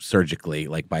off surgically,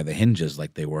 like by the hinges,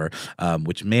 like they were,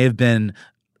 which may have been.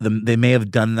 They may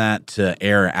have done that to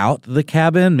air out the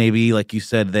cabin. Maybe, like you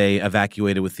said, they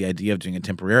evacuated with the idea of doing it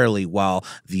temporarily while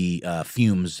the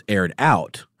fumes aired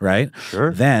out, right?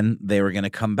 Sure. Then they were going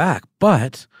to come back.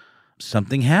 But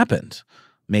something happened.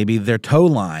 Maybe their tow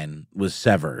line was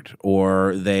severed,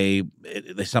 or they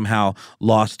somehow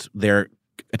lost their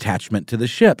attachment to the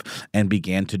ship and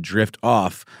began to drift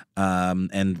off,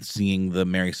 and seeing the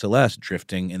Mary Celeste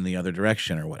drifting in the other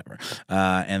direction or whatever.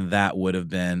 And that would have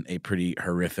been a pretty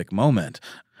horrific moment.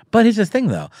 But here's the thing,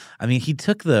 though. I mean, he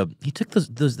took those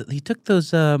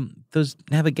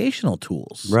navigational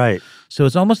tools, right? So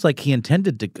it's almost like he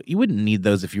intended to. You wouldn't need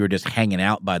those if you were just hanging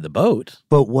out by the boat.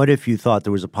 But what if you thought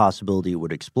there was a possibility it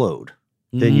would explode?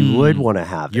 Then you would want to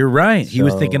have it. You're right. He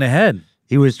was thinking ahead.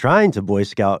 He was trying to Boy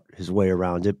Scout his way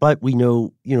around it, but we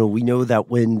know that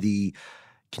when the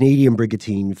Canadian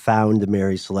Brigantine found the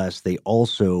Mary Celeste, they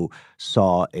also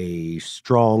saw a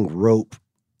strong rope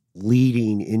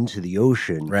leading into the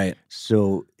ocean. Right.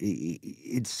 So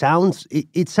it sounds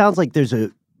like there's a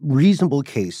reasonable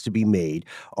case to be made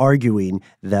arguing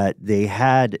that they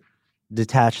had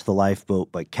detached the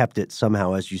lifeboat but kept it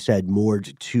somehow, as you said,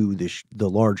 moored to the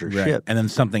larger ship. And then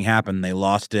something happened. They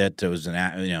lost it. It was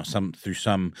through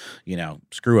some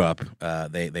screw up.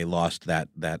 They lost that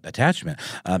attachment.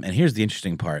 And here's the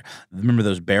interesting part. Remember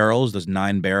those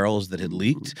 9 barrels that had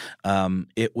leaked?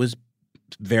 It was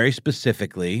very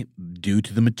specifically due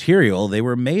to the material they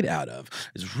were made out of.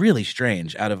 It's really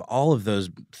strange. Out of all of those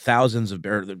thousands of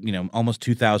barrels, almost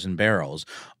 2,000 barrels,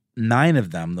 9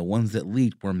 of them, the ones that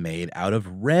leaked, were made out of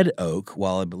red oak,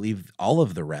 while I believe all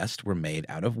of the rest were made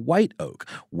out of white oak.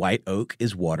 White oak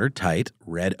is watertight.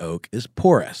 Red oak is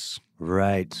porous.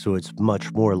 Right, so it's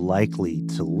much more likely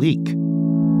to leak.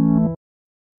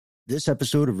 This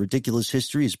episode of Ridiculous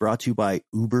History is brought to you by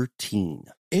Uber Teen.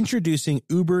 Introducing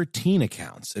Uber Teen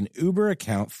Accounts, an Uber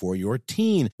account for your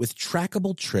teen with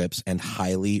trackable trips and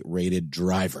highly rated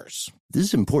drivers. This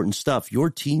is important stuff. Your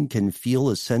teen can feel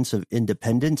a sense of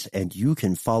independence, and you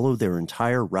can follow their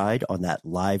entire ride on that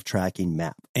live tracking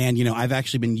map. And, I've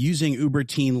actually been using Uber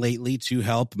Teen lately to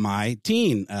help my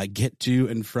teen get to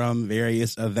and from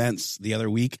various events. The other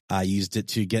week, I used it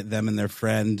to get them and their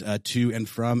friend to and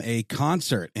from a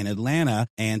concert in Atlanta.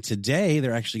 And today,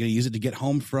 they're actually going to use it to get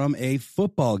home from a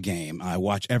football game. I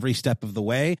watch every step of the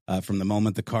way, from the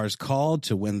moment the car's called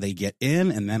to when they get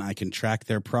in, and then I can track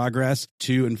their progress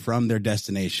to and from their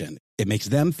destination. It makes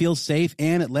them feel safe,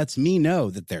 and it lets me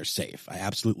know that they're safe. I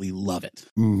absolutely love it.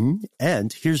 Mm-hmm.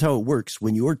 And here's how it works.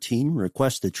 When your team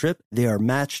requests a trip, they are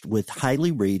matched with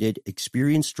highly rated,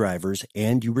 experienced drivers,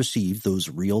 and you receive those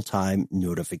real-time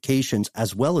notifications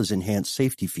as well as enhanced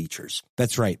safety features.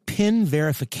 That's right. PIN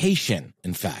verification,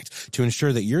 in fact, to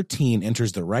ensure that your teen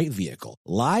enters the right vehicle.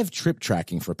 Live trip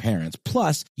tracking for parents.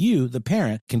 Plus, you, the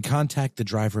parent, can contact the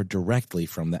driver directly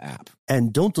from the app.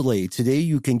 And don't delay. Today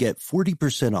you can get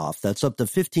 40% off. That's up to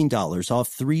 $15 off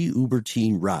 3 Uber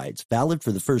Teen rides. Valid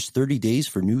for the first 30 days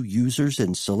for new users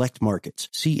in select markets.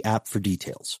 See app for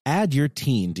details. Add your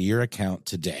teen to your account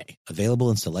today.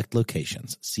 Available in select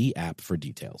locations. See app for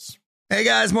details. Hey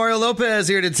guys, Mario Lopez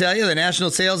here to tell you the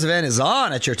national sales event is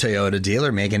on at your Toyota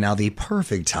dealer, making now the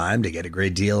perfect time to get a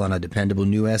great deal on a dependable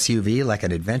new SUV like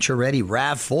an adventure-ready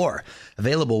RAV4.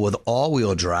 Available with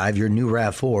all-wheel drive, your new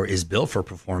RAV4 is built for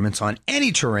performance on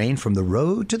any terrain from the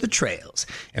road to the trails.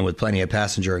 And with plenty of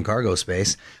passenger and cargo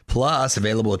space, plus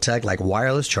available tech like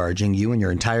wireless charging, you and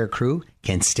your entire crew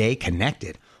can stay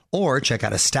connected. Or check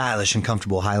out a stylish and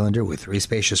comfortable Highlander with 3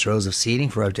 spacious rows of seating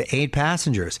for up to 8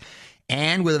 passengers.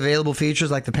 And with available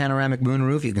features like the panoramic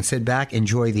moonroof, you can sit back,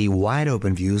 enjoy the wide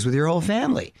open views with your whole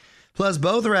family. Plus,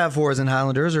 both RAV4s and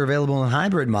Highlanders are available in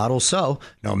hybrid models, so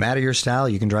no matter your style,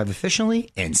 you can drive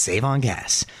efficiently and save on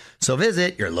gas. So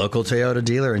visit your local Toyota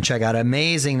dealer and check out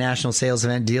amazing national sales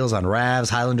event deals on RAVs,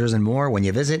 Highlanders, and more when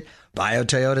you visit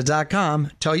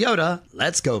biotoyota.com. Toyota,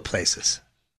 let's go places.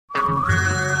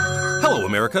 Hello,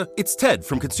 America. It's Ted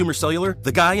from Consumer Cellular,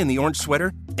 the guy in the orange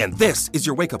sweater, and this is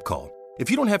your wake-up call. If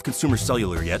you don't have Consumer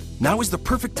Cellular yet, now is the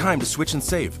perfect time to switch and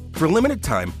save. For a limited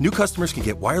time, new customers can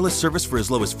get wireless service for as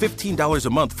low as $15 a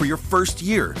month for your first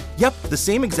year. Yep, the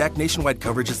same exact nationwide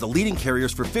coverage as the leading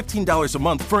carriers for $15 a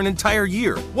month for an entire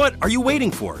year. What are you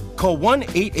waiting for? Call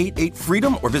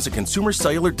 1-888-FREEDOM or visit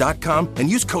consumercellular.com and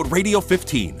use code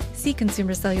RADIO15. See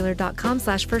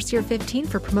consumercellular.com/firstyear15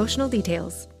 for promotional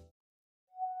details.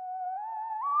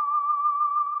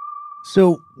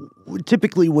 So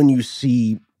typically when you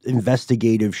see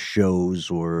investigative shows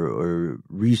or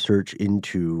research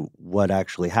into what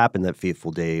actually happened that fateful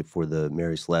day for the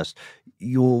Mary Celeste,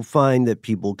 you'll find that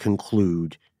people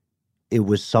conclude it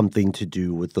was something to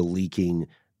do with the leaking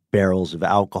barrels of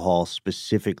alcohol,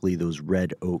 specifically those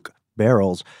red oak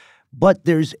barrels. But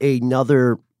there's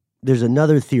another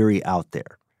theory out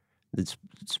there that's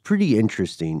it's pretty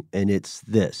interesting, and it's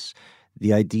this: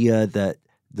 the idea that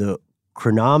the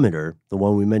chronometer, the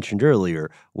one we mentioned earlier,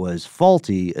 was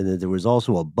faulty, and that there was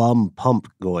also a bum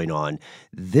pump going on.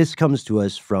 This comes to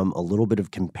us from a little bit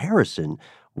of comparison.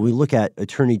 When we look at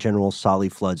Attorney General Solly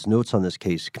Flood's notes on this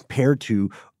case compared to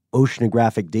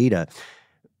oceanographic data,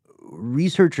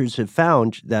 researchers have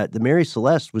found that the Mary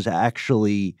Celeste was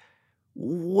actually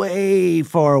way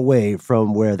far away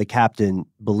from where the captain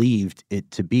believed it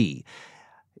to be.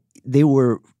 They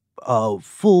were a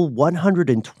full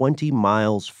 120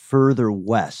 miles further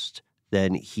west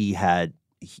than he had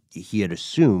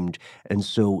assumed, and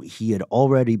so he had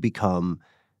already become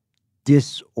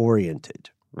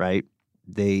disoriented, right?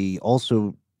 They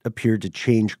also appeared to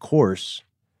change course.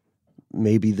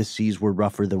 Maybe the seas were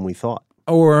rougher than we thought.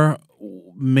 Or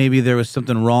maybe there was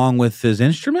something wrong with his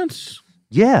instruments?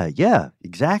 Yeah,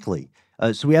 exactly.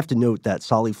 So we have to note that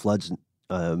Solly Flood's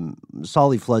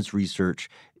research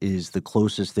is the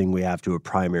closest thing we have to a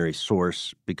primary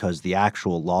source, because the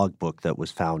actual logbook that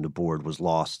was found aboard was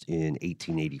lost in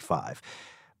 1885.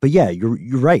 But yeah,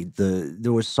 you're right.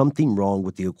 There was something wrong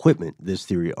with the equipment, this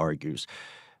theory argues,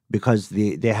 because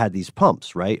they had these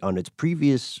pumps, right? On its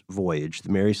previous voyage,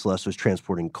 the Mary Celeste was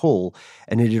transporting coal,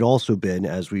 and it had also been,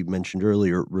 as we mentioned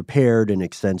earlier, repaired and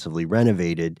extensively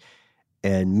renovated.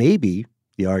 And maybe,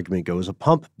 the argument goes, a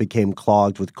pump became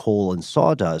clogged with coal and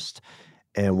sawdust,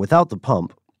 and without the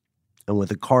pump, and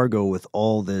with a cargo with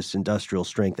all this industrial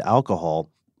strength alcohol,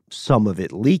 some of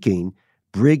it leaking,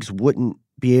 Briggs wouldn't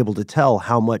be able to tell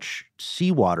how much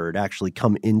seawater had actually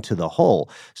come into the hull.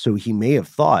 So he may have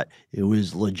thought it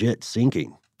was legit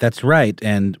sinking. That's right.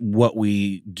 And what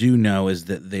we do know is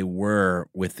that they were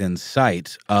within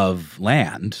sight of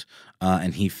land.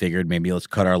 And he figured maybe let's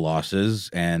cut our losses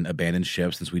and abandon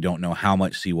ship since we don't know how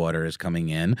much seawater is coming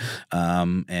in,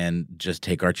 and just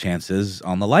take our chances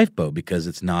on the lifeboat because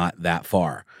it's not that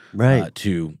far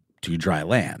to dry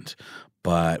land.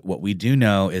 But what we do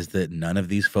know is that none of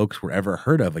these folks were ever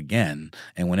heard of again.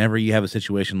 And whenever you have a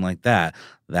situation like that,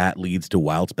 that leads to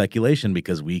wild speculation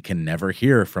because we can never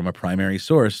hear from a primary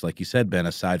source, like you said, Ben,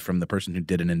 aside from the person who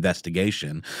did an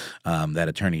investigation, that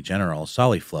Attorney General,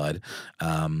 Solly Flood,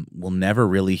 we'll never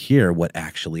really hear what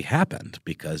actually happened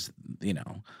because,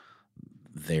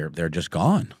 they're just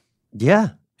gone. Yeah.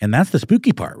 And that's the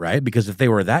spooky part, right? Because if they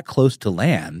were that close to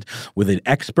land with an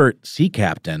expert sea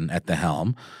captain at the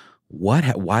helm, what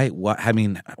could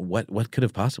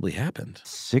have possibly happened?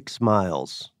 6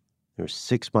 miles. They were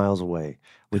 6 miles away,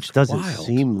 which doesn't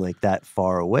seem like that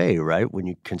far away, right? When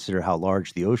you consider how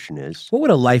large the ocean is. What would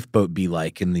a lifeboat be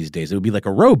like in these days? It would be like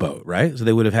a rowboat, right? So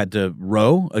they would have had to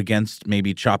row against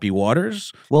maybe choppy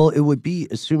waters. Well, it would be,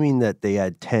 assuming that they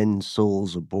had 10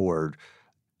 souls aboard.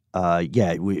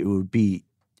 It would be,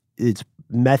 its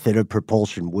method of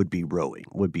propulsion would be rowing,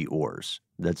 would be oars.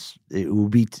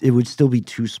 It would still be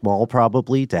too small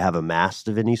probably to have a mast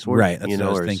of any sort, right? That's what I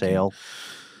was or thinking. a sail.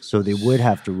 So they would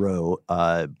have to row,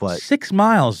 but 6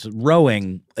 miles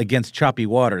rowing against choppy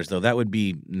waters, though, that would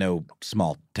be no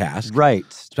small task. Right.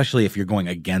 Especially if you're going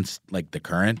against like the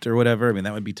current or whatever. I mean,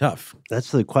 that would be tough.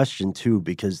 That's the question too,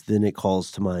 because then it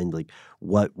calls to mind, like,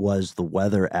 what was the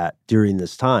weather at during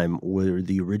this time? Were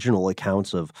the original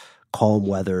accounts of calm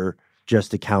weather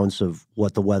just accounts of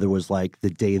what the weather was like the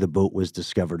day the boat was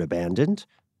discovered abandoned?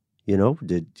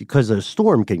 Because a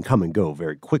storm can come and go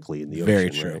very quickly in the ocean. Very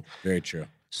true. Right? Very true.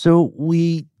 So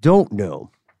we don't know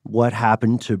what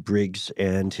happened to Briggs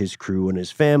and his crew and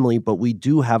his family, but we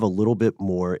do have a little bit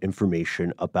more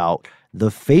information about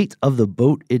the fate of the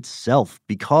boat itself,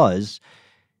 because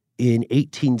in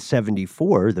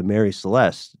 1874, the Mary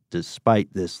Celeste,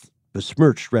 despite this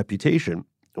besmirched reputation,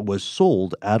 was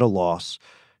sold at a loss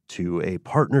to a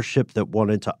partnership that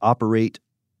wanted to operate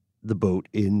the boat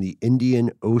in the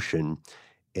Indian Ocean.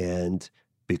 And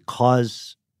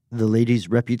because the lady's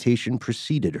reputation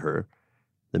preceded her,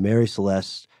 The Mary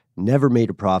Celeste never made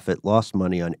a profit, lost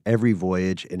money on every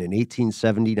voyage, and in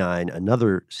 1879,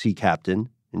 another sea captain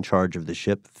in charge of the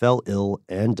ship fell ill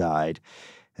and died,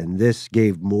 and this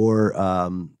gave more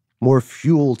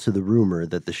fuel to the rumor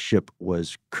that the ship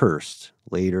was cursed.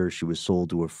 Later, she was sold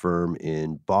to a firm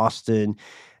in Boston,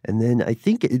 and then I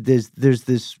think there's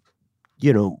this,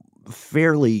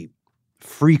 fairly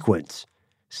frequent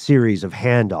series of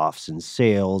handoffs and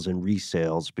sales and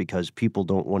resales because people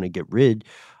don't want to get rid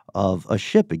of a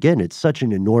ship. Again, it's such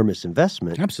an enormous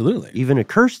investment. Absolutely. Even a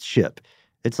cursed ship.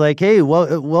 It's like, hey,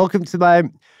 welcome to my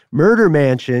murder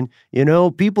mansion.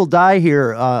 People die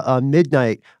here on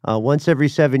midnight once every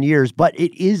 7 years, but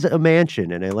it is a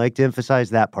mansion, and I like to emphasize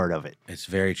that part of it. It's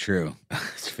very true.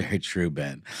 It's very true,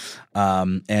 Ben.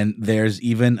 And there's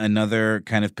even another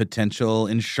kind of potential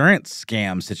insurance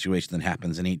scam situation that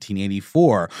happens in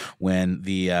 1884 when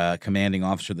the commanding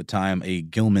officer at the time, a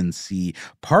Gilman C.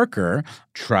 Parker,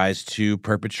 tries to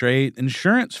perpetrate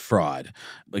insurance fraud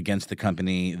against the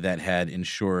company that had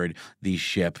insured the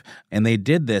ship. And they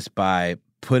did this by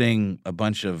putting a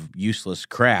bunch of useless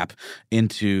crap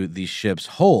into the ship's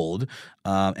hold,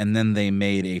 and then they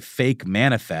made a fake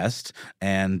manifest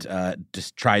and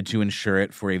just tried to insure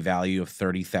it for a value of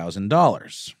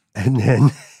 $30,000.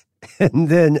 And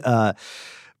then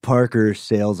Parker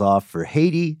sails off for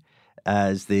Haiti.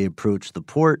 As they approach the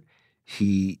port,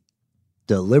 he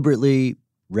deliberately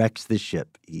wrecks the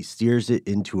ship. He steers it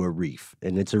into a reef,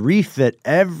 and it's a reef that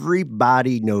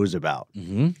everybody knows about.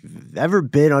 Mm-hmm. If you've ever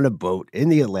been on a boat in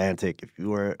the Atlantic, if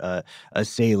you are a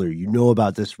sailor, you know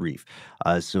about this reef.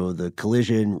 So the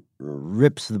collision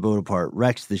rips the boat apart,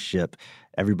 wrecks the ship.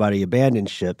 Everybody abandons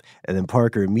ship, and then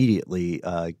Parker immediately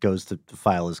goes to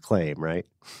file his claim, right?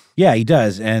 Yeah, he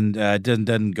does, and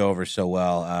doesn't go over so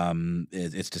well.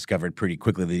 It's discovered pretty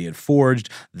quickly that he had forged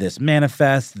this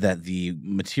manifest, that the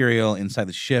material inside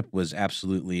the ship was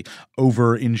absolutely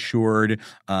over-insured,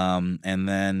 and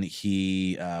then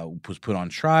he was put on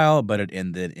trial, but it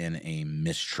ended in a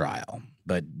mistrial,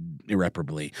 but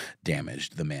irreparably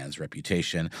damaged the man's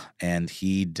reputation, and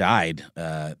he died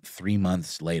 3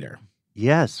 months later.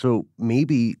 Yeah, so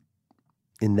maybe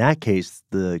in that case,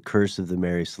 the curse of the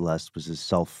Mary Celeste was a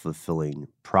self-fulfilling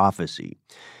prophecy.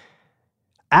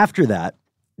 After that,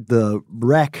 the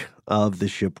wreck of the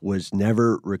ship was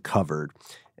never recovered,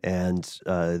 and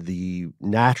the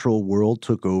natural world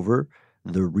took over.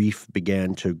 The reef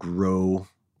began to grow,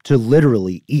 to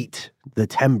literally eat the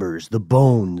timbers, the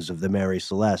bones of the Mary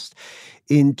Celeste.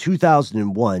 In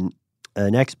 2001,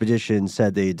 an expedition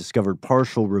said they had discovered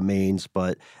partial remains,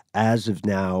 but as of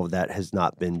now, that has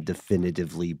not been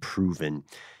definitively proven.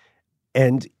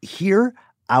 And here,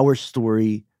 our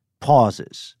story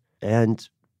pauses. And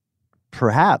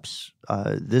perhaps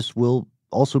this will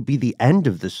also be the end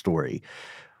of the story.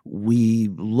 We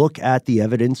look at the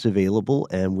evidence available,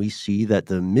 and we see that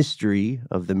the mystery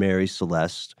of the Mary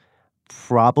Celeste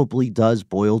probably does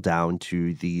boil down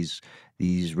to these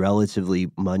relatively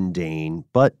mundane,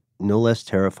 but no less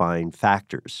terrifying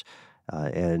factors.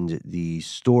 And the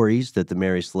stories that the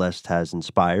Mary Celeste has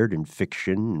inspired in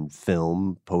fiction and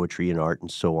film, poetry and art and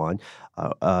so on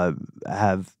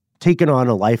have taken on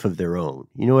a life of their own.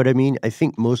 You know what I mean? I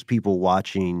think most people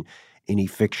watching any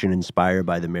fiction inspired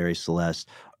by the Mary Celeste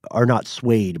are not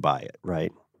swayed by it,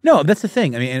 right? No, that's the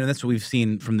thing. I mean, and that's what we've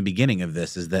seen from the beginning of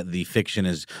this, is that the fiction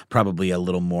is probably a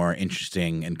little more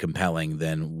interesting and compelling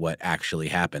than what actually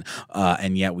happened.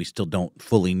 And yet we still don't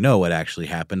fully know what actually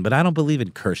happened. But I don't believe in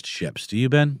cursed ships. Do you,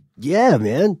 Ben? Yeah,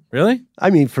 man. Really?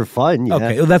 I mean, for fun, yeah.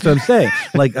 Okay, well, that's what I'm saying.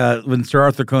 Like when Sir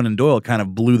Arthur Conan Doyle kind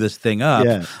of blew this thing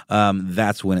up,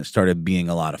 that's when it started being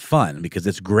a lot of fun, because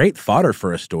it's great fodder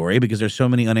for a story, because there's so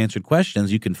many unanswered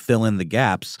questions. You can fill in the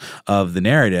gaps of the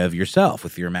narrative yourself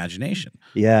with your imagination.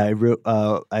 Yeah,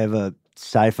 I have a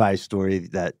sci-fi story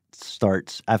that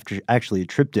starts after actually a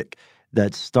triptych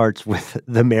that starts with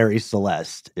the Mary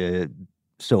Celeste.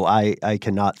 So I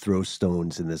cannot throw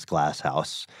stones in this glass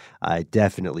house. I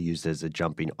definitely used it as a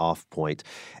jumping off point.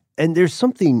 And there's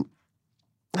something,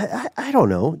 I don't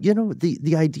know,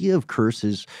 the idea of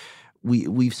curses,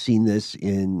 we've seen this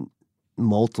in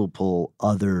multiple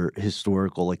other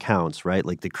historical accounts, right?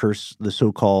 Like the curse, the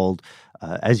so-called,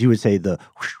 as you would say, the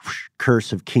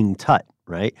curse of King Tut,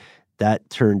 right? That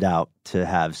turned out to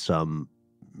have some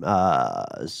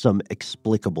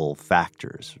explicable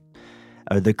factors.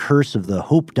 The curse of the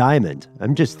Hope Diamond.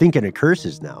 I'm just thinking of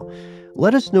curses now.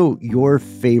 let us know your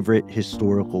favorite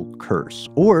historical curse,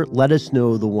 or let us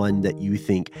know the one that you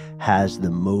think has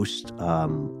the most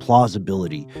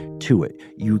plausibility to it.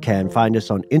 You can find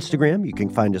us on Instagram. You can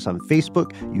find us on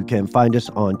Facebook. You can find us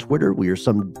on Twitter. We are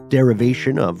some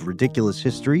derivation of Ridiculous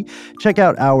History. Check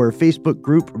out our Facebook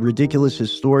group, Ridiculous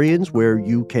Historians, where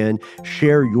you can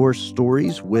share your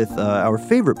stories with our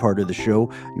favorite part of the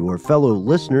show, your fellow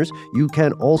listeners. You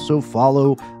can also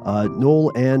follow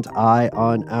Noel and I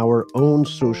on our own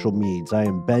social medias. I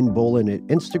am Ben Bolin at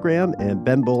Instagram and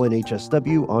Ben Bolin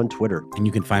HSW on Twitter. And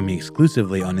you can find me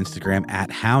exclusively on Instagram at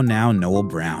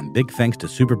HowNowNoelBrown. Big thanks to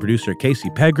super producer Casey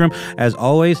Pegram. As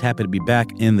always, happy to be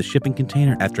back in the shipping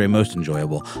container after a most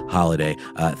enjoyable holiday.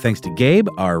 Thanks to Gabe,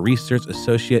 our research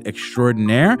associate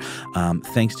extraordinaire.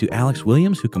 Thanks to Alex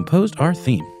Williams, who composed our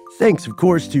theme. Thanks, of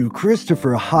course, to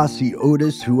Christopher Haase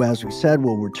Otis, who, as we said,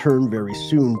 will return very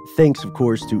soon. Thanks, of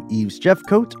course, to Yves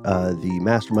Jeffcoat, the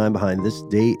mastermind behind This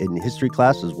Day in History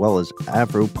class, as well as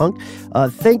Afropunk.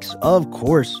 Thanks, of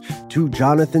course, to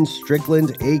Jonathan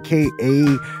Strickland, a.k.a.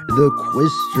 the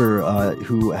Quister,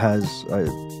 who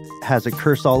has a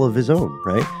curse all of his own,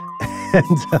 right?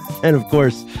 And of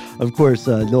course,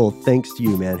 Noel, thanks to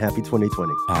you, man. Happy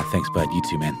 2020. Thanks, bud. You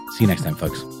too, man. See you next time,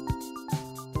 folks.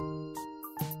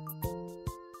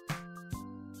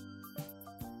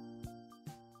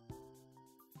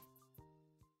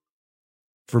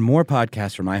 For more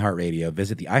podcasts from iHeartRadio,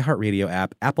 visit the iHeartRadio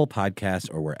app, Apple Podcasts,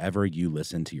 or wherever you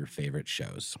listen to your favorite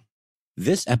shows.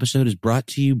 This episode is brought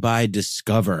to you by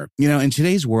Discover. You know, in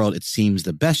today's world, it seems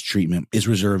the best treatment is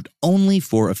reserved only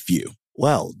for a few.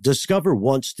 Well, Discover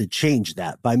wants to change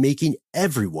that by making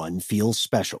everyone feel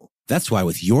special. That's why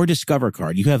with your Discover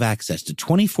card, you have access to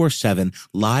 24/7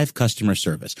 live customer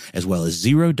service, as well as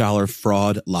 $0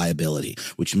 fraud liability,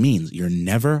 which means you're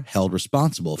never held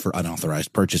responsible for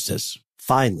unauthorized purchases.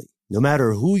 Finally, no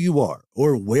matter who you are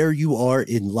or where you are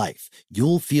in life,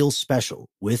 you'll feel special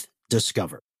with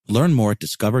Discover. Learn more at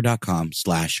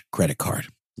discover.com/creditcard.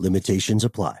 Limitations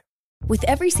apply. With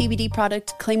every CBD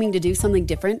product claiming to do something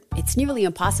different, it's nearly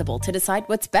impossible to decide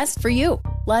what's best for you.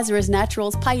 Lazarus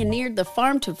Naturals pioneered the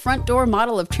farm-to-front-door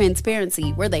model of transparency,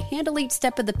 where they handle each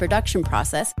step of the production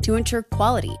process to ensure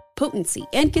quality, potency,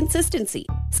 and consistency.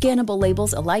 Scannable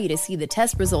labels allow you to see the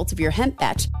test results of your hemp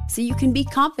batch, so you can be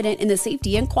confident in the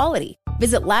safety and quality.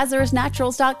 Visit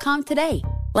LazarusNaturals.com today.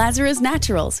 Lazarus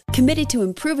Naturals, committed to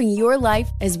improving your life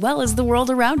as well as the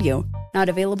world around you. Not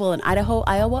available in Idaho,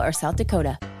 Iowa, or South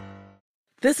Dakota.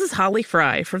 This is Holly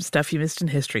Fry from Stuff You Missed in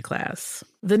History class.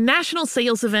 The national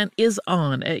sales event is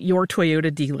on at your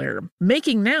Toyota dealer,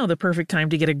 making now the perfect time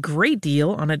to get a great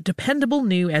deal on a dependable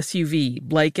new SUV,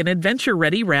 like an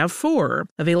adventure-ready RAV4.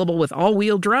 Available with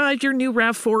all-wheel drive, your new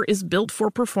RAV4 is built for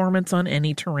performance on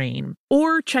any terrain.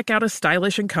 Or check out a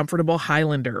stylish and comfortable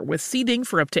Highlander with seating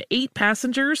for up to 8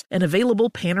 passengers and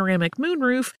available panoramic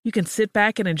moonroof. You can sit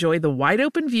back and enjoy the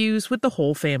wide-open views with the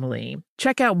whole family.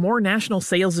 Check out more national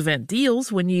sales event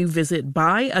deals when you visit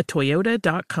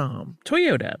buyatoyota.com.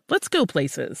 Toyota, let's go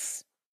places.